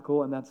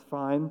impractical, and that's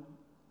fine.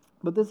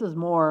 But this is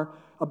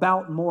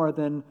about more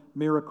than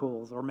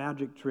miracles or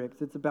magic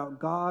tricks. It's about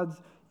God's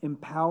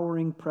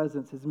empowering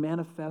presence, his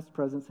manifest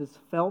presence, his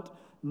felt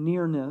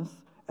nearness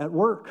at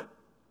work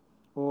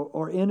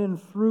or in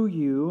and through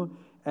you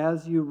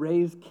as you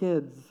raise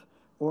kids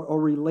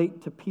or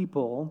relate to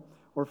people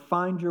or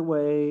find your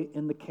way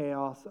in the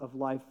chaos of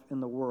life in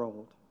the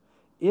world.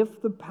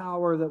 If the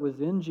power that was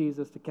in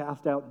Jesus to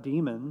cast out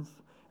demons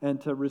and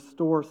to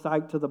restore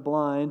sight to the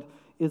blind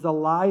is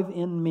alive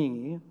in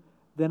me,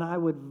 then I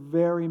would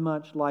very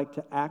much like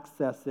to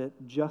access it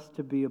just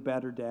to be a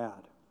better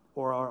dad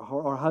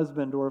or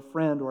husband or a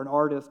friend or an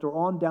artist or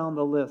on down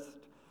the list.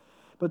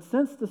 But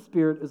since the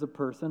Spirit is a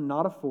person,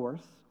 not a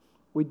force,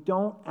 we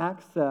don't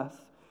access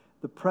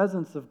the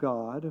presence of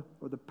God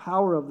or the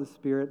power of the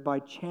Spirit by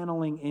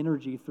channeling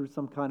energy through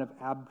some kind of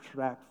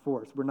abstract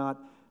force. We're not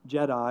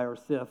Jedi or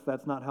Sith.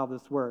 That's not how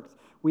this works.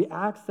 We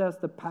access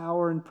the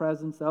power and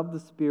presence of the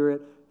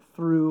Spirit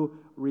through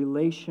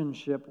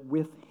relationship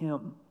with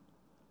him.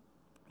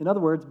 In other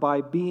words,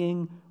 by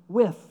being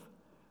with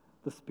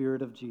the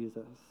Spirit of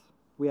Jesus,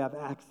 we have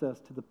access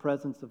to the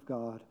presence of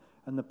God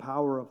and the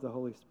power of the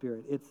Holy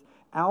Spirit. It's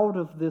out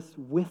of this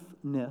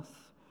withness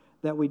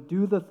that we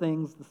do the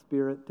things the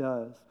Spirit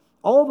does.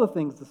 All the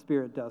things the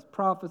Spirit does,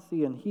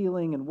 prophecy and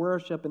healing and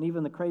worship and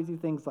even the crazy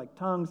things like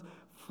tongues,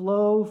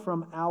 flow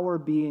from our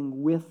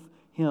being with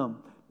him.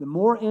 The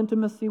more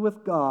intimacy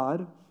with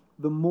God,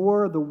 the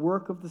more the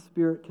work of the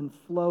Spirit can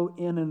flow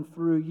in and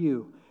through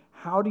you.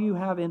 How do you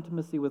have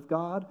intimacy with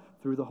God?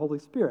 Through the Holy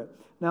Spirit.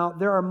 Now,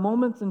 there are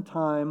moments in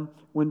time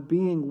when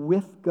being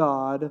with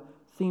God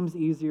seems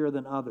easier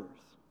than others.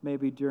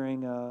 Maybe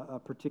during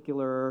a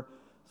particular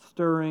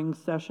stirring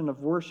session of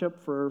worship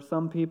for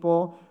some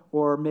people,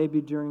 or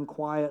maybe during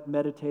quiet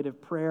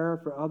meditative prayer.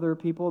 For other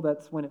people,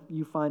 that's when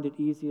you find it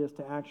easiest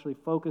to actually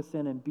focus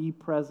in and be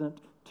present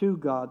to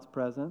God's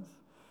presence.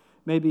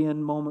 Maybe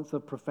in moments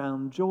of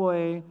profound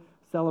joy,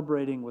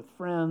 celebrating with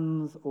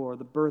friends, or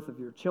the birth of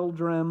your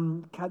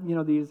children,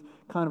 these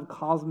kind of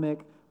cosmic,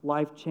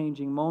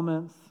 life-changing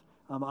moments.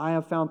 I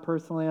have found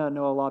personally, I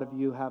know a lot of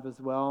you have as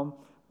well,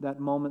 that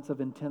moments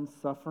of intense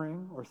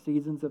suffering or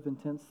seasons of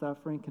intense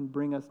suffering can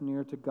bring us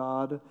near to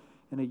God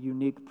in a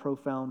unique,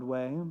 profound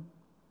way.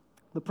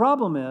 The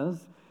problem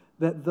is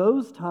that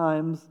those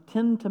times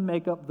tend to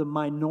make up the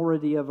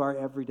minority of our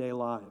everyday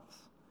lives.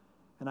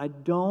 And I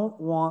don't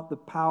want the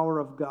power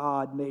of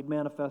God made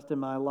manifest in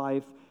my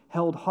life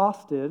held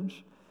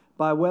hostage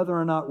by whether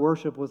or not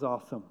worship was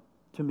awesome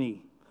to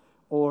me,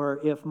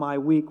 or if my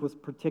week was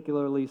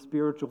particularly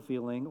spiritual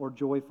feeling or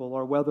joyful,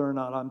 or whether or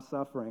not I'm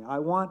suffering. I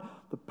want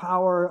the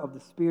power of the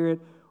Spirit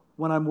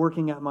when I'm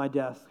working at my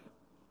desk,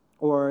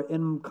 or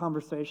in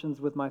conversations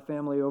with my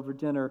family over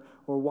dinner,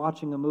 or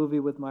watching a movie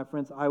with my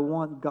friends. I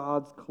want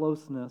God's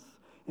closeness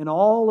in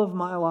all of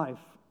my life.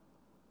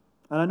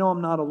 And I know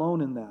I'm not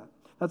alone in that.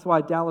 That's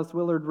why Dallas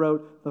Willard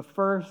wrote, the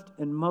first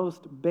and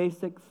most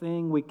basic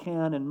thing we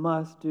can and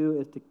must do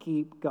is to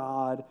keep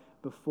God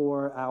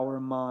before our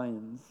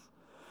minds.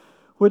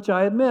 Which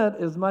I admit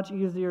is much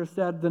easier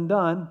said than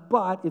done,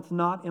 but it's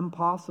not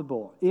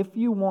impossible. If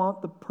you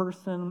want the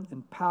person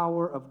and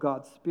power of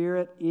God's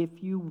Spirit,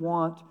 if you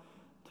want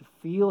to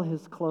feel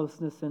His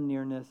closeness and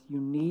nearness, you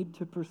need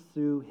to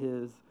pursue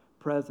His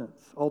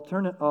presence.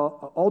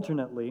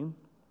 Alternately,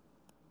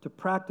 to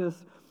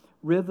practice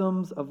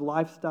rhythms of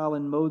lifestyle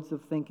and modes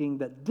of thinking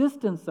that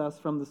distance us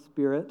from the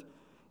Spirit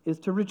is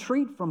to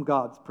retreat from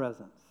God's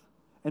presence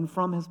and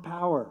from His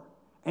power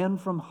and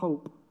from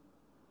hope.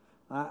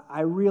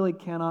 I really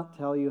cannot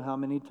tell you how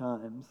many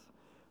times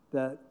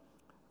that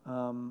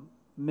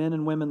men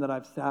and women that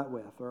I've sat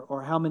with,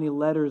 or how many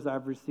letters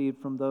I've received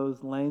from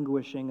those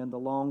languishing in the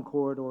long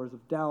corridors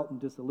of doubt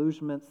and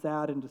disillusionment,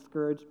 sad and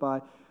discouraged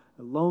by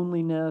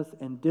loneliness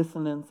and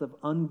dissonance of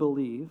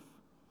unbelief.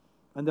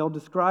 And they'll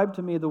describe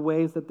to me the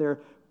ways that they're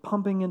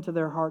pumping into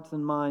their hearts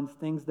and minds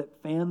things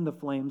that fan the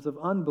flames of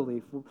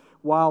unbelief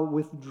while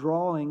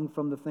withdrawing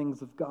from the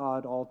things of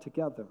God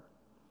altogether.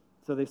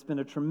 So they spend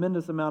a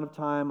tremendous amount of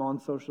time on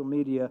social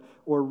media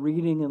or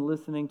reading and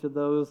listening to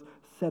those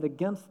set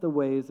against the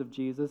ways of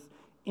Jesus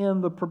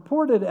in the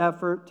purported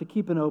effort to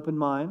keep an open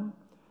mind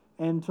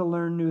and to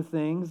learn new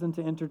things and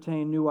to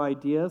entertain new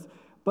ideas.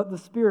 But the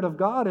Spirit of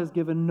God has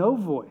given no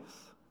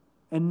voice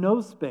and no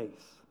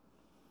space.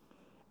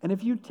 And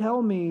if you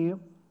tell me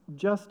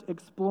just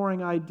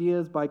exploring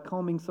ideas by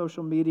combing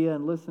social media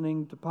and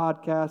listening to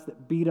podcasts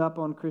that beat up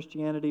on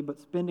Christianity, but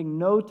spending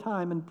no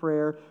time in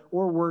prayer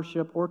or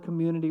worship or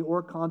community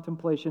or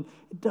contemplation,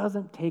 it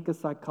doesn't take a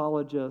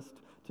psychologist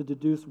to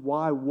deduce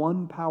why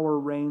one power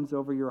reigns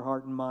over your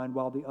heart and mind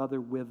while the other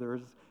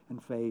withers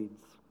and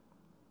fades.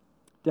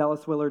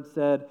 Dallas Willard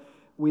said,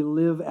 "We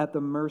live at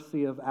the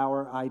mercy of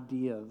our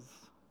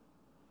ideas.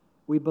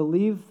 We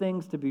believe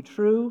things to be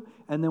true,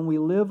 and then we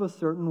live a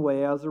certain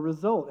way as a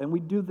result. And we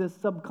do this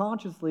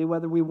subconsciously,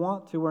 whether we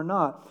want to or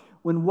not.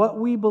 When what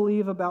we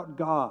believe about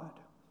God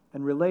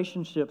and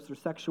relationships or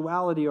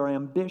sexuality or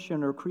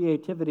ambition or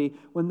creativity,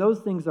 when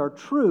those things are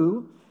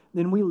true,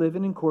 then we live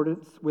in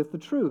accordance with the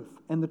truth.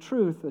 And the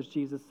truth, as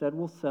Jesus said,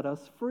 will set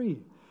us free.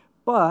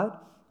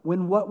 But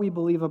when what we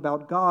believe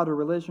about God or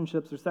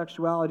relationships or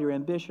sexuality or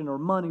ambition or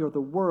money or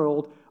the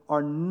world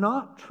are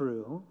not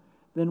true,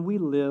 then we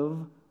live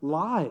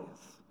lies.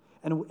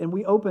 And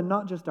we open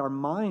not just our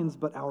minds,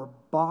 but our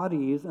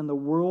bodies and the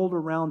world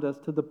around us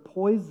to the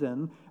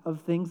poison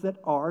of things that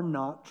are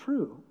not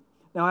true.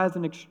 Now, as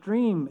an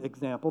extreme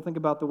example, think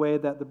about the way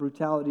that the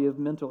brutality of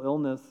mental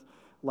illness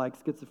like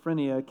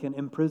schizophrenia can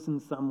imprison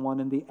someone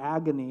in the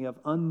agony of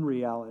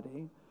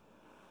unreality.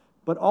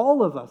 But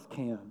all of us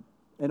can,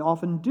 and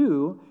often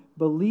do,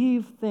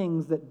 believe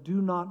things that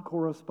do not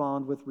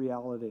correspond with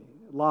reality.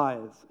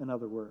 Lies, in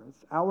other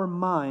words. Our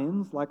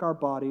minds, like our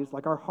bodies,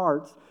 like our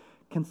hearts,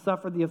 can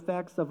suffer the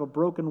effects of a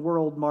broken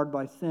world marred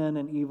by sin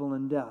and evil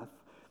and death.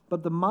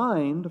 But the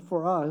mind,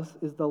 for us,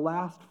 is the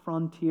last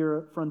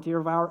frontier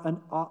of our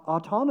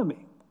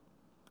autonomy.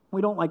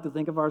 We don't like to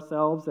think of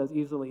ourselves as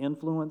easily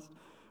influenced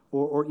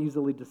or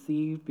easily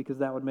deceived, because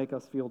that would make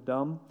us feel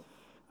dumb,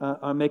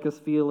 or make us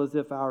feel as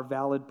if our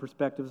valid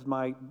perspectives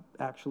might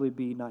actually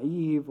be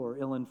naive or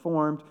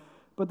ill-informed.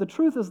 But the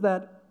truth is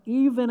that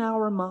even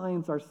our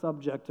minds are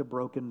subject to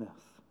brokenness,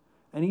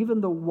 and even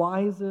the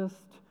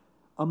wisest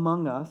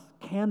among us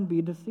can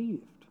be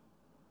deceived.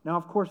 Now,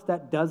 of course,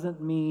 that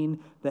doesn't mean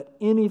that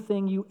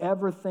anything you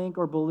ever think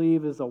or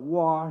believe is a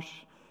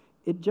wash.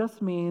 It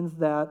just means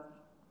that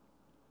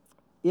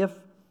if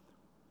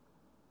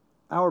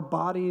our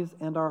bodies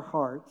and our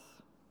hearts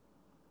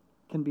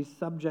can be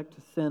subject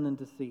to sin and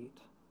deceit,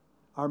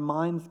 our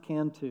minds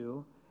can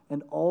too,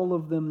 and all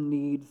of them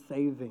need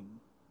saving.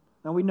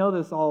 Now, we know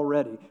this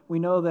already. We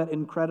know that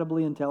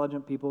incredibly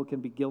intelligent people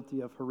can be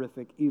guilty of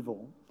horrific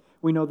evil.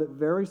 We know that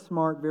very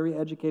smart, very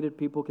educated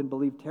people can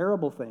believe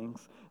terrible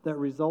things that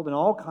result in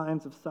all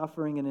kinds of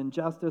suffering and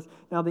injustice.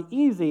 Now, the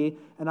easy,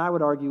 and I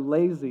would argue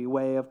lazy,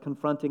 way of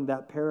confronting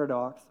that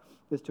paradox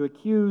is to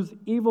accuse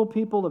evil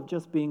people of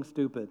just being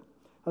stupid.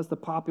 That's the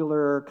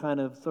popular kind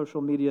of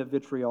social media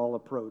vitriol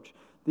approach.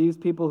 These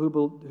people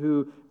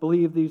who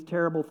believe these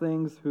terrible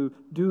things, who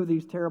do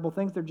these terrible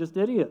things, they're just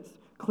idiots.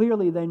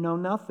 Clearly, they know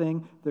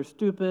nothing. They're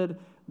stupid.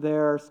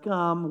 They're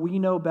scum. We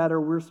know better.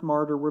 We're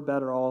smarter. We're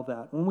better, all of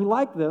that. And we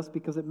like this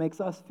because it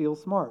makes us feel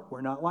smart.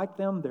 We're not like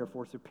them,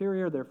 therefore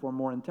superior, therefore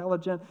more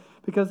intelligent.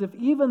 Because if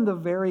even the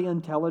very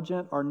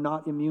intelligent are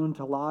not immune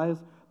to lies,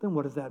 then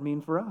what does that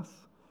mean for us?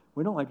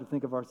 We don't like to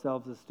think of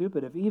ourselves as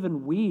stupid. If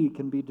even we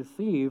can be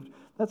deceived,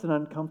 that's an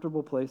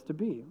uncomfortable place to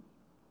be.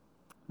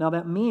 Now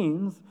that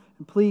means,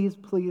 and please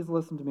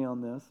listen to me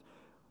on this,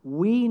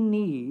 we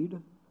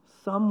need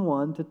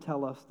someone to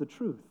tell us the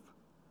truth,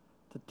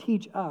 to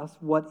teach us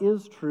what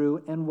is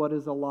true and what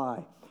is a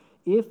lie.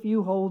 If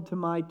you hold to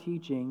my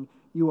teaching,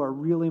 you are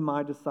really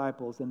my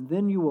disciples, and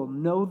then you will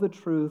know the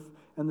truth,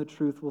 and the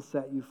truth will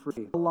set you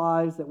free. The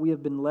lies that we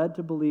have been led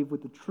to believe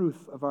with the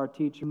truth of our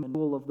teaching and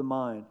rule of the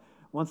mind.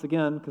 Once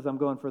again, because I'm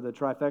going for the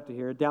trifecta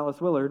here,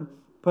 Dallas Willard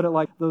put it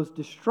like those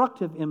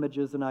destructive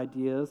images and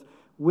ideas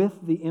with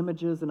the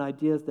images and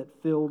ideas that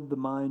filled the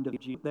mind of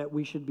Jesus. That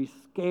we should be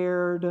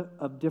scared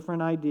of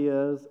different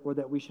ideas or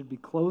that we should be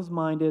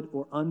closed-minded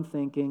or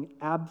unthinking.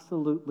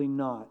 Absolutely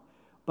not.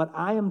 But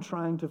I am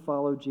trying to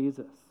follow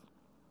Jesus.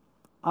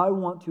 I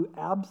want to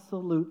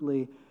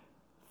absolutely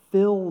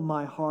fill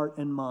my heart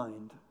and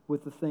mind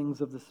with the things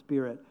of the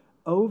Spirit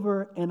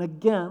over and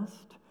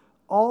against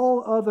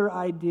all other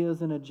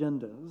ideas and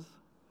agendas,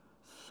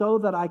 so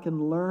that I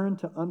can learn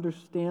to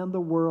understand the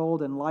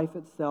world and life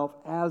itself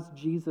as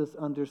Jesus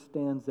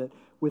understands it,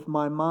 with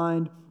my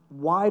mind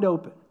wide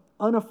open,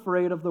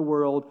 unafraid of the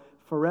world,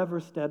 forever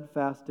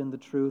steadfast in the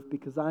truth,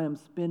 because I am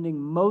spending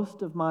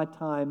most of my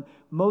time,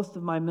 most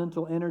of my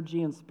mental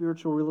energy and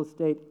spiritual real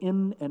estate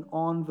in and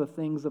on the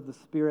things of the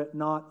Spirit,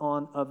 not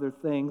on other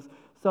things,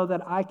 so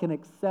that I can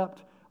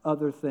accept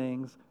other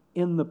things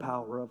in the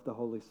power of the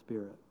Holy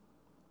Spirit.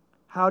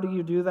 How do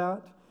you do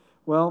that?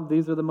 Well,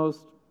 these are the most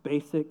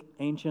basic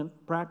ancient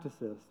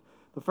practices.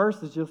 The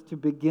first is just to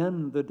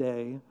begin the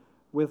day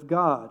with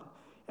God.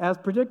 As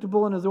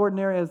predictable and as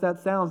ordinary as that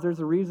sounds, there's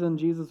a reason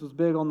Jesus was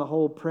big on the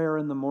whole prayer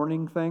in the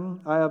morning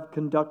thing. I have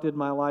conducted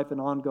my life in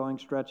ongoing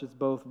stretches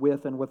both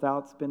with and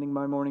without spending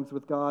my mornings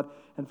with God.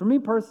 And for me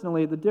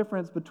personally, the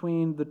difference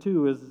between the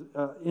two is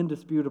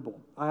indisputable.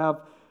 I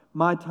have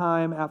my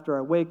time after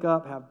I wake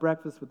up, have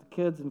breakfast with the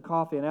kids and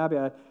coffee, and Abby,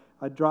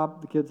 I drop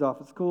the kids off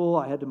at school,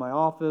 I head to my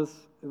office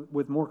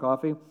with more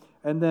coffee,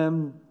 and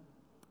then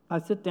I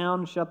sit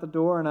down, shut the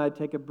door, and I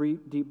take a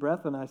deep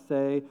breath, and I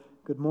say,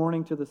 good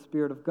morning to the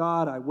Spirit of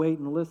God. I wait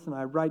and listen.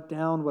 I write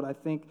down what I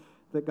think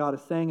that God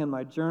is saying in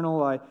my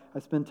journal. I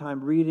spend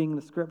time reading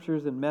the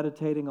Scriptures and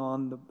meditating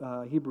on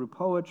the Hebrew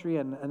poetry,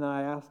 and then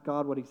I ask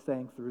God what He's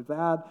saying through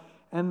that.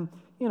 And,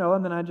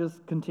 and then I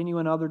just continue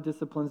in other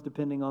disciplines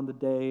depending on the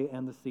day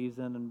and the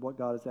season and what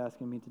God is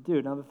asking me to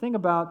do. Now, the thing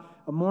about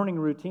a morning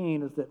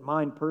routine is that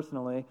mine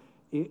personally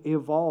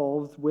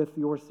evolves with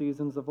your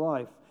seasons of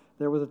life.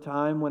 There was a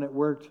time when it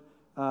worked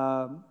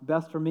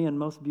best for me and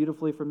most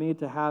beautifully for me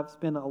to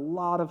spend a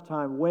lot of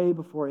time way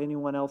before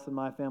anyone else in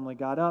my family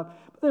got up.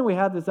 But then we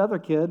had this other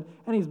kid,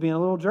 and he's being a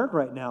little jerk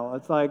right now.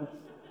 It's like,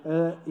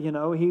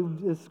 he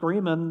is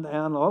screaming,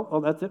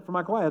 and that's it for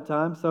my quiet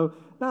time. So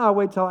now I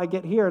wait till I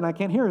get here, and I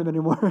can't hear him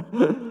anymore.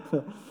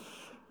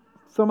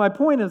 So my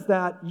point is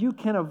that you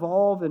can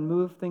evolve and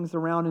move things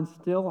around and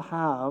still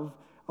have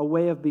a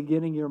way of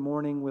beginning your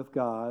morning with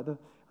God.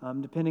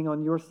 Depending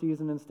on your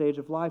season and stage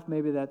of life,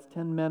 maybe that's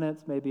 10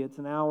 minutes, maybe it's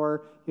an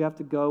hour. You have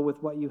to go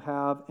with what you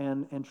have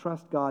and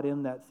trust God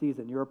in that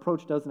season. Your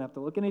approach doesn't have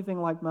to look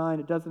anything like mine.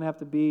 It doesn't have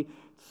to be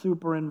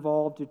super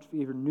involved if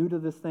you're new to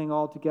this thing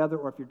altogether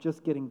or if you're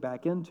just getting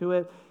back into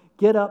it.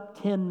 Get up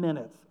 10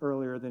 minutes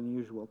earlier than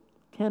usual.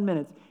 10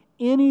 minutes.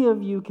 Any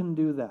of you can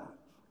do that.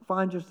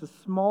 Find just a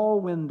small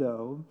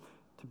window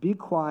to be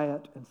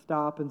quiet and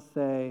stop and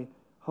say,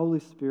 Holy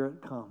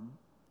Spirit, come.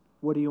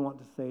 What do you want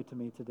to say to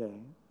me today?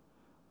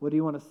 What do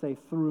you want to say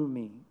through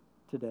me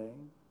today?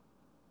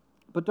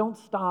 But don't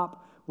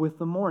stop with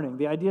the morning.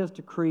 The idea is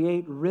to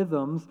create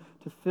rhythms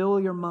to fill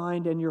your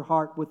mind and your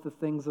heart with the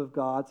things of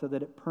God so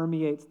that it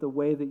permeates the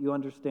way that you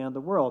understand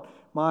the world.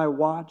 My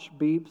watch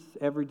beeps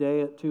every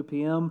day at 2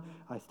 p.m.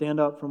 I stand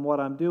up from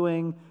what I'm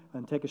doing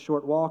and take a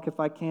short walk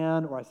if I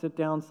can, or I sit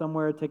down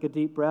somewhere, take a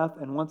deep breath,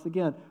 and once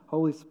again,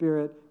 Holy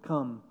Spirit,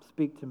 come,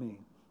 speak to me.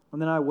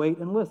 And then I wait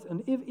and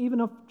listen,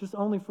 even if just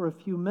only for a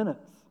few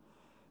minutes.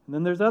 And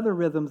then there's other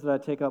rhythms that I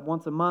take up.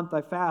 Once a month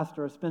I fast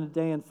or I spend a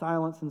day in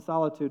silence and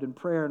solitude and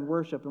prayer and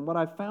worship. And what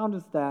I found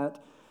is that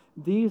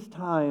these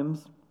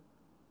times,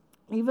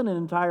 even an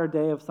entire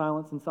day of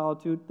silence and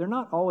solitude, they're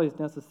not always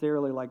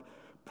necessarily like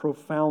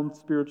profound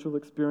spiritual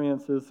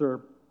experiences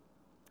or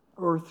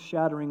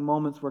earth-shattering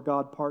moments where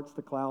God parts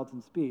the clouds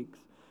and speaks.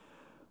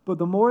 But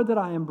the more that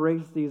I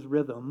embrace these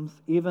rhythms,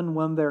 even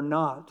when they're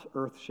not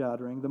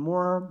earth-shattering, the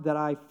more that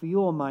I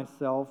feel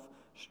myself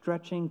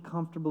stretching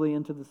comfortably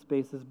into the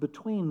spaces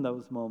between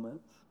those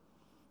moments.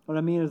 What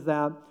I mean is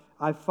that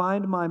I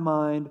find my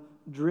mind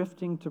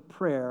drifting to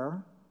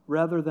prayer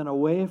rather than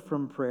away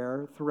from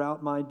prayer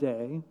throughout my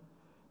day,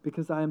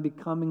 because I am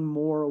becoming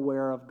more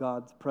aware of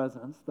God's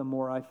presence the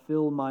more I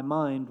fill my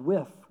mind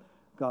with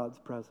God's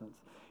presence.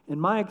 In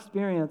my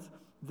experience,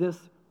 this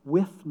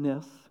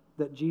withness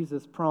that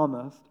Jesus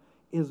promised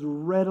is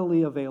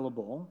readily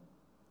available.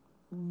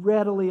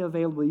 Readily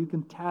available. You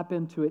can tap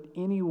into it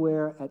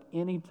anywhere at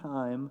any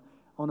time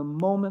on a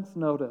moment's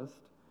notice,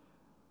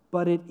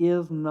 but it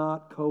is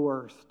not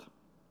coerced.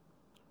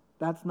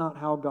 That's not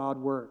how God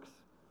works.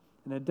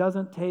 And it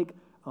doesn't take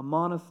a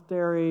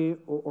monastery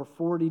or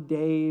 40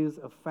 days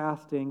of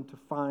fasting to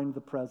find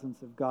the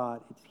presence of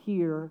God. It's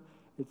here,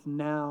 it's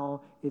now,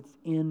 it's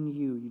in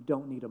you. You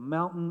don't need a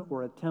mountain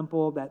or a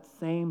temple. That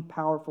same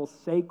powerful,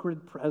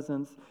 sacred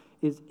presence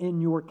is in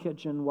your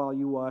kitchen while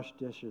you wash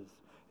dishes,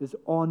 is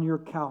on your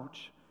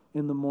couch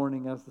in the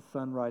morning as the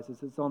sun rises.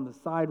 It's on the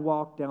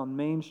sidewalk down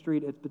Main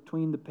Street. It's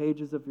between the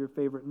pages of your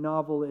favorite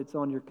novel. It's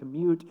on your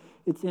commute.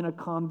 It's in a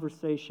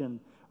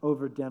conversation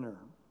over dinner.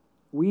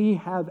 We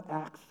have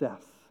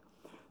access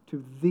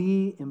to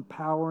the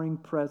empowering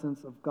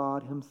presence of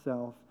God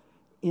Himself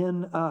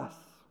in us.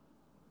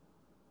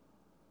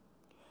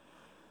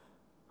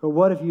 But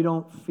what if you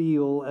don't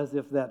feel as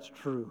if that's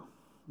true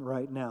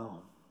right now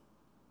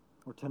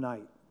or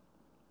tonight?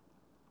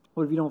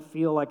 What if you don't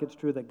feel like it's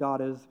true that God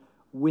is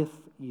with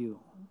you?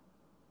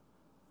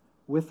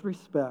 With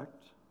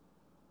respect,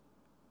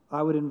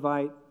 I would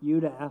invite you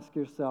to ask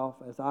yourself,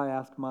 as I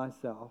ask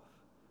myself,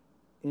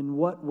 in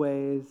what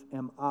ways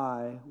am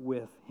I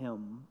with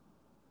Him?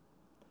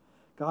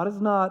 God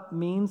is not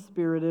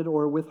mean-spirited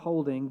or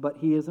withholding, but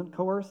He isn't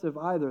coercive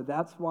either.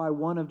 That's why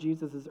one of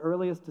Jesus'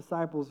 earliest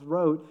disciples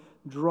wrote,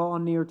 "Draw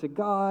near to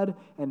God,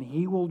 and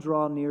He will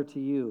draw near to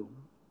you."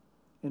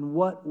 In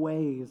what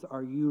ways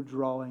are you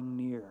drawing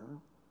near?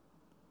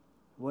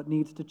 What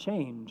needs to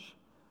change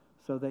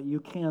so that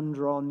you can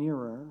draw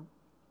nearer?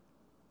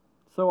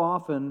 So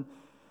often,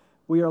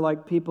 we are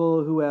like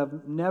people who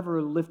have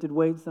never lifted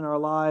weights in our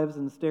lives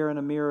and stare in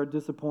a mirror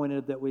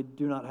disappointed that we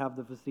do not have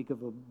the physique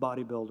of a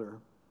bodybuilder.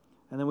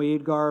 And then we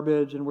eat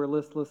garbage and we're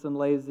listless and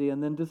lazy,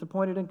 and then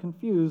disappointed and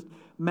confused,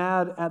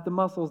 mad at the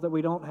muscles that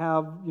we don't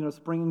have,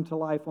 springing to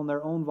life on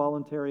their own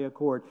voluntary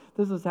accord.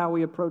 This is how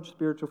we approach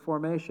spiritual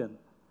formation.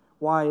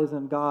 Why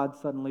isn't God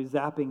suddenly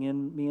zapping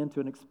me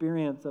into an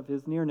experience of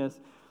His nearness?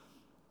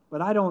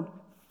 But I don't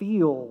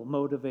feel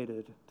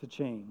motivated to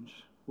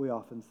change, we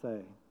often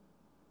say.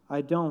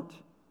 I don't,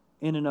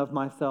 in and of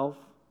myself,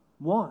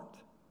 want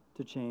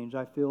to change.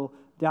 I feel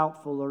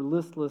doubtful or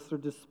listless or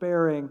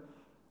despairing.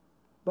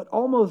 But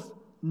almost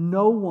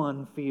no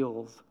one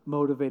feels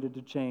motivated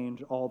to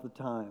change all the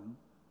time.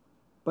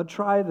 But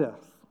try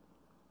this.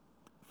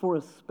 For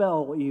a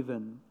spell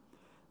even,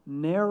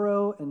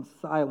 narrow and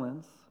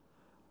silence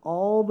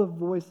all the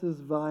voices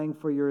vying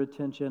for your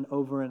attention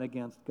over and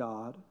against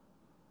God.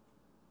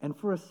 And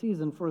for a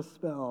season, for a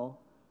spell,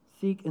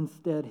 seek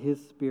instead His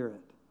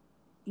Spirit,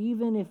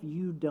 even if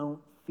you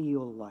don't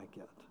feel like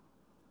it.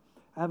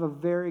 I have a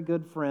very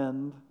good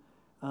friend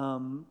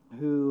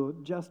who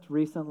just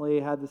recently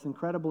had this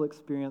incredible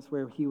experience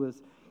where he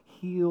was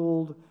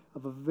healed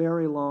of a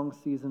very long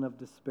season of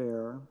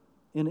despair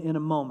in a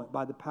moment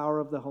by the power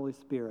of the Holy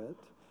Spirit.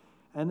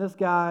 And this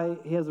guy,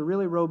 he has a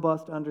really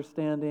robust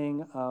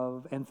understanding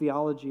of and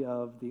theology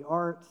of the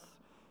arts,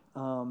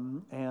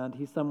 and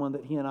he's someone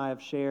that he and I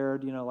have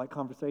shared, like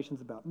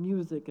conversations about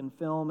music and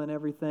film and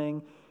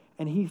everything.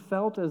 And he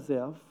felt as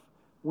if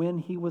when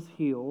he was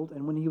healed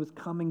and when he was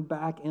coming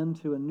back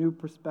into a new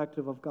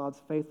perspective of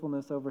God's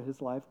faithfulness over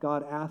his life,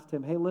 God asked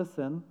him, hey,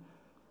 listen,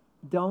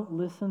 don't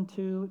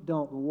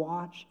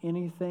watch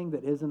anything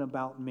that isn't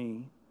about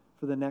me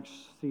for the next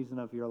season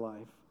of your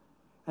life.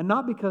 And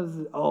not because,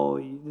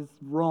 it's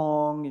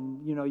wrong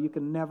and, you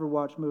can never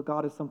watch movies.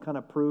 God is some kind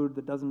of prude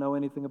that doesn't know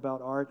anything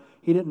about art.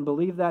 He didn't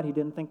believe that. He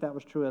didn't think that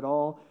was true at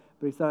all.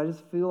 But he said, I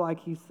just feel like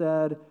he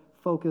said,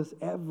 focus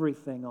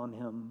everything on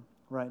Him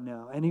right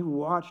now. And he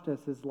watched as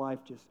his life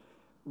just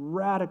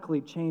radically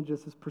changed,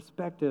 as his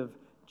perspective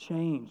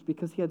changed,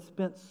 because he had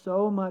spent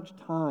so much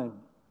time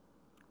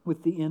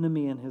with the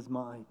enemy in his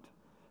mind,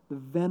 the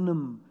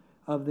venom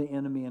of the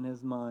enemy in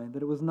his mind,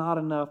 that it was not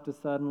enough to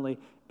suddenly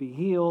be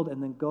healed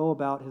and then go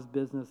about his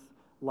business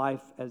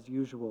life as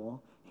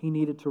usual. He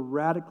needed to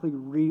radically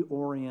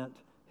reorient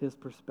his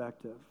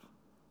perspective.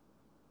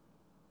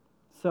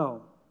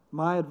 So,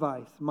 my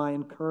advice, my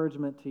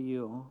encouragement to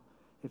you,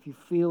 if you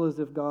feel as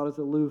if God is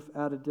aloof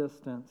at a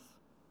distance,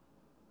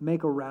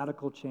 make a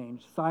radical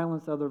change.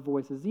 Silence other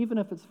voices, even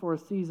if it's for a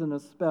season, a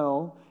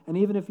spell, and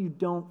even if you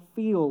don't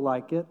feel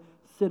like it,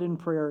 sit in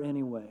prayer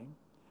anyway.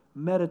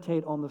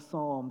 Meditate on the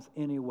Psalms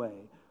anyway.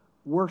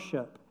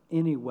 Worship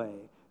anyway.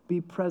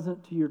 Be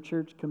present to your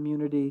church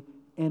community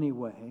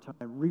anyway. It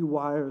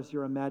rewires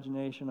your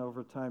imagination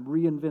over time,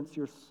 reinvents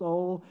your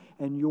soul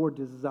and your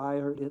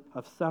desire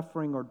of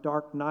suffering or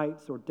dark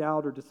nights or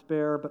doubt or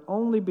despair, but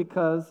only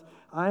because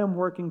I am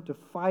working to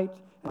fight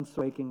and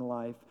waking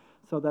life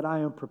so that I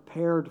am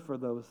prepared for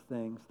those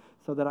things,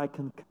 so that I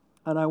can,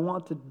 and I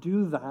want to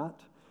do that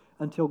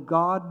until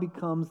God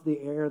becomes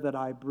the air that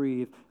I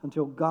breathe,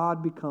 until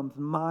God becomes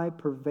my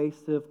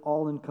pervasive,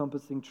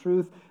 all-encompassing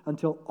truth,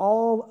 until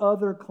all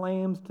other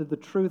claims to the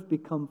truth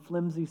become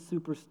flimsy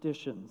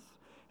superstitions,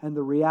 and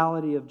the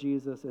reality of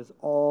Jesus is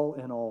all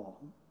in all.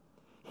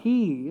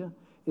 He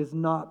is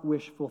not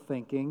wishful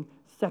thinking,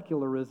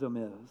 secularism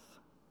is.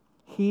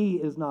 He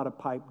is not a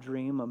pipe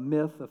dream, a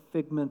myth, a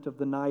figment of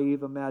the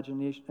naive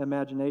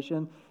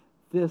imagination.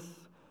 This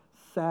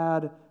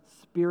sad,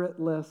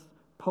 spiritless,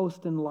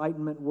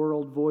 post-enlightenment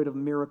world void of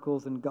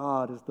miracles and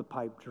God is the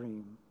pipe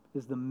dream,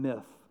 is the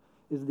myth,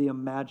 is the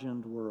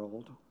imagined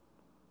world.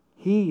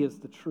 He is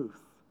the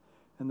truth,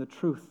 and the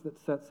truth that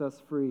sets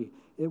us free.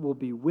 It will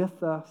be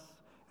with us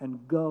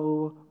and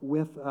go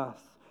with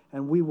us,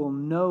 and we will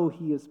know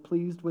He is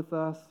pleased with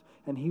us,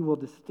 and He will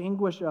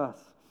distinguish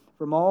us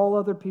from all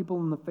other people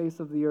on the face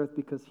of the earth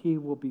because He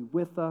will be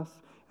with us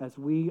as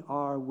we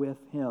are with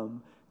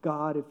Him.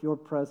 God, if your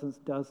presence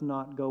does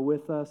not go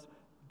with us,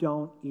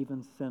 don't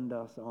even send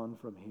us on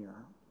from here.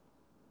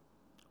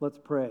 Let's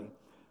pray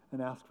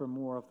and ask for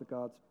more of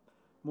God's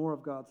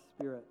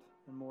Spirit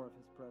and more of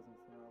His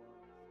presence in our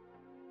lives.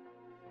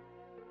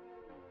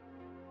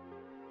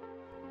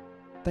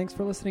 Thanks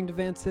for listening to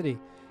Van City.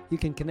 You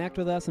can connect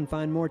with us and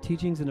find more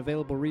teachings and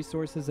available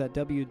resources at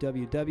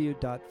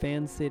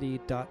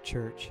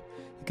www.vancity.church.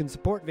 You can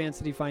support Van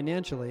City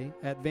financially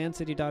at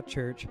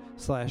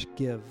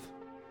vancity.church/give.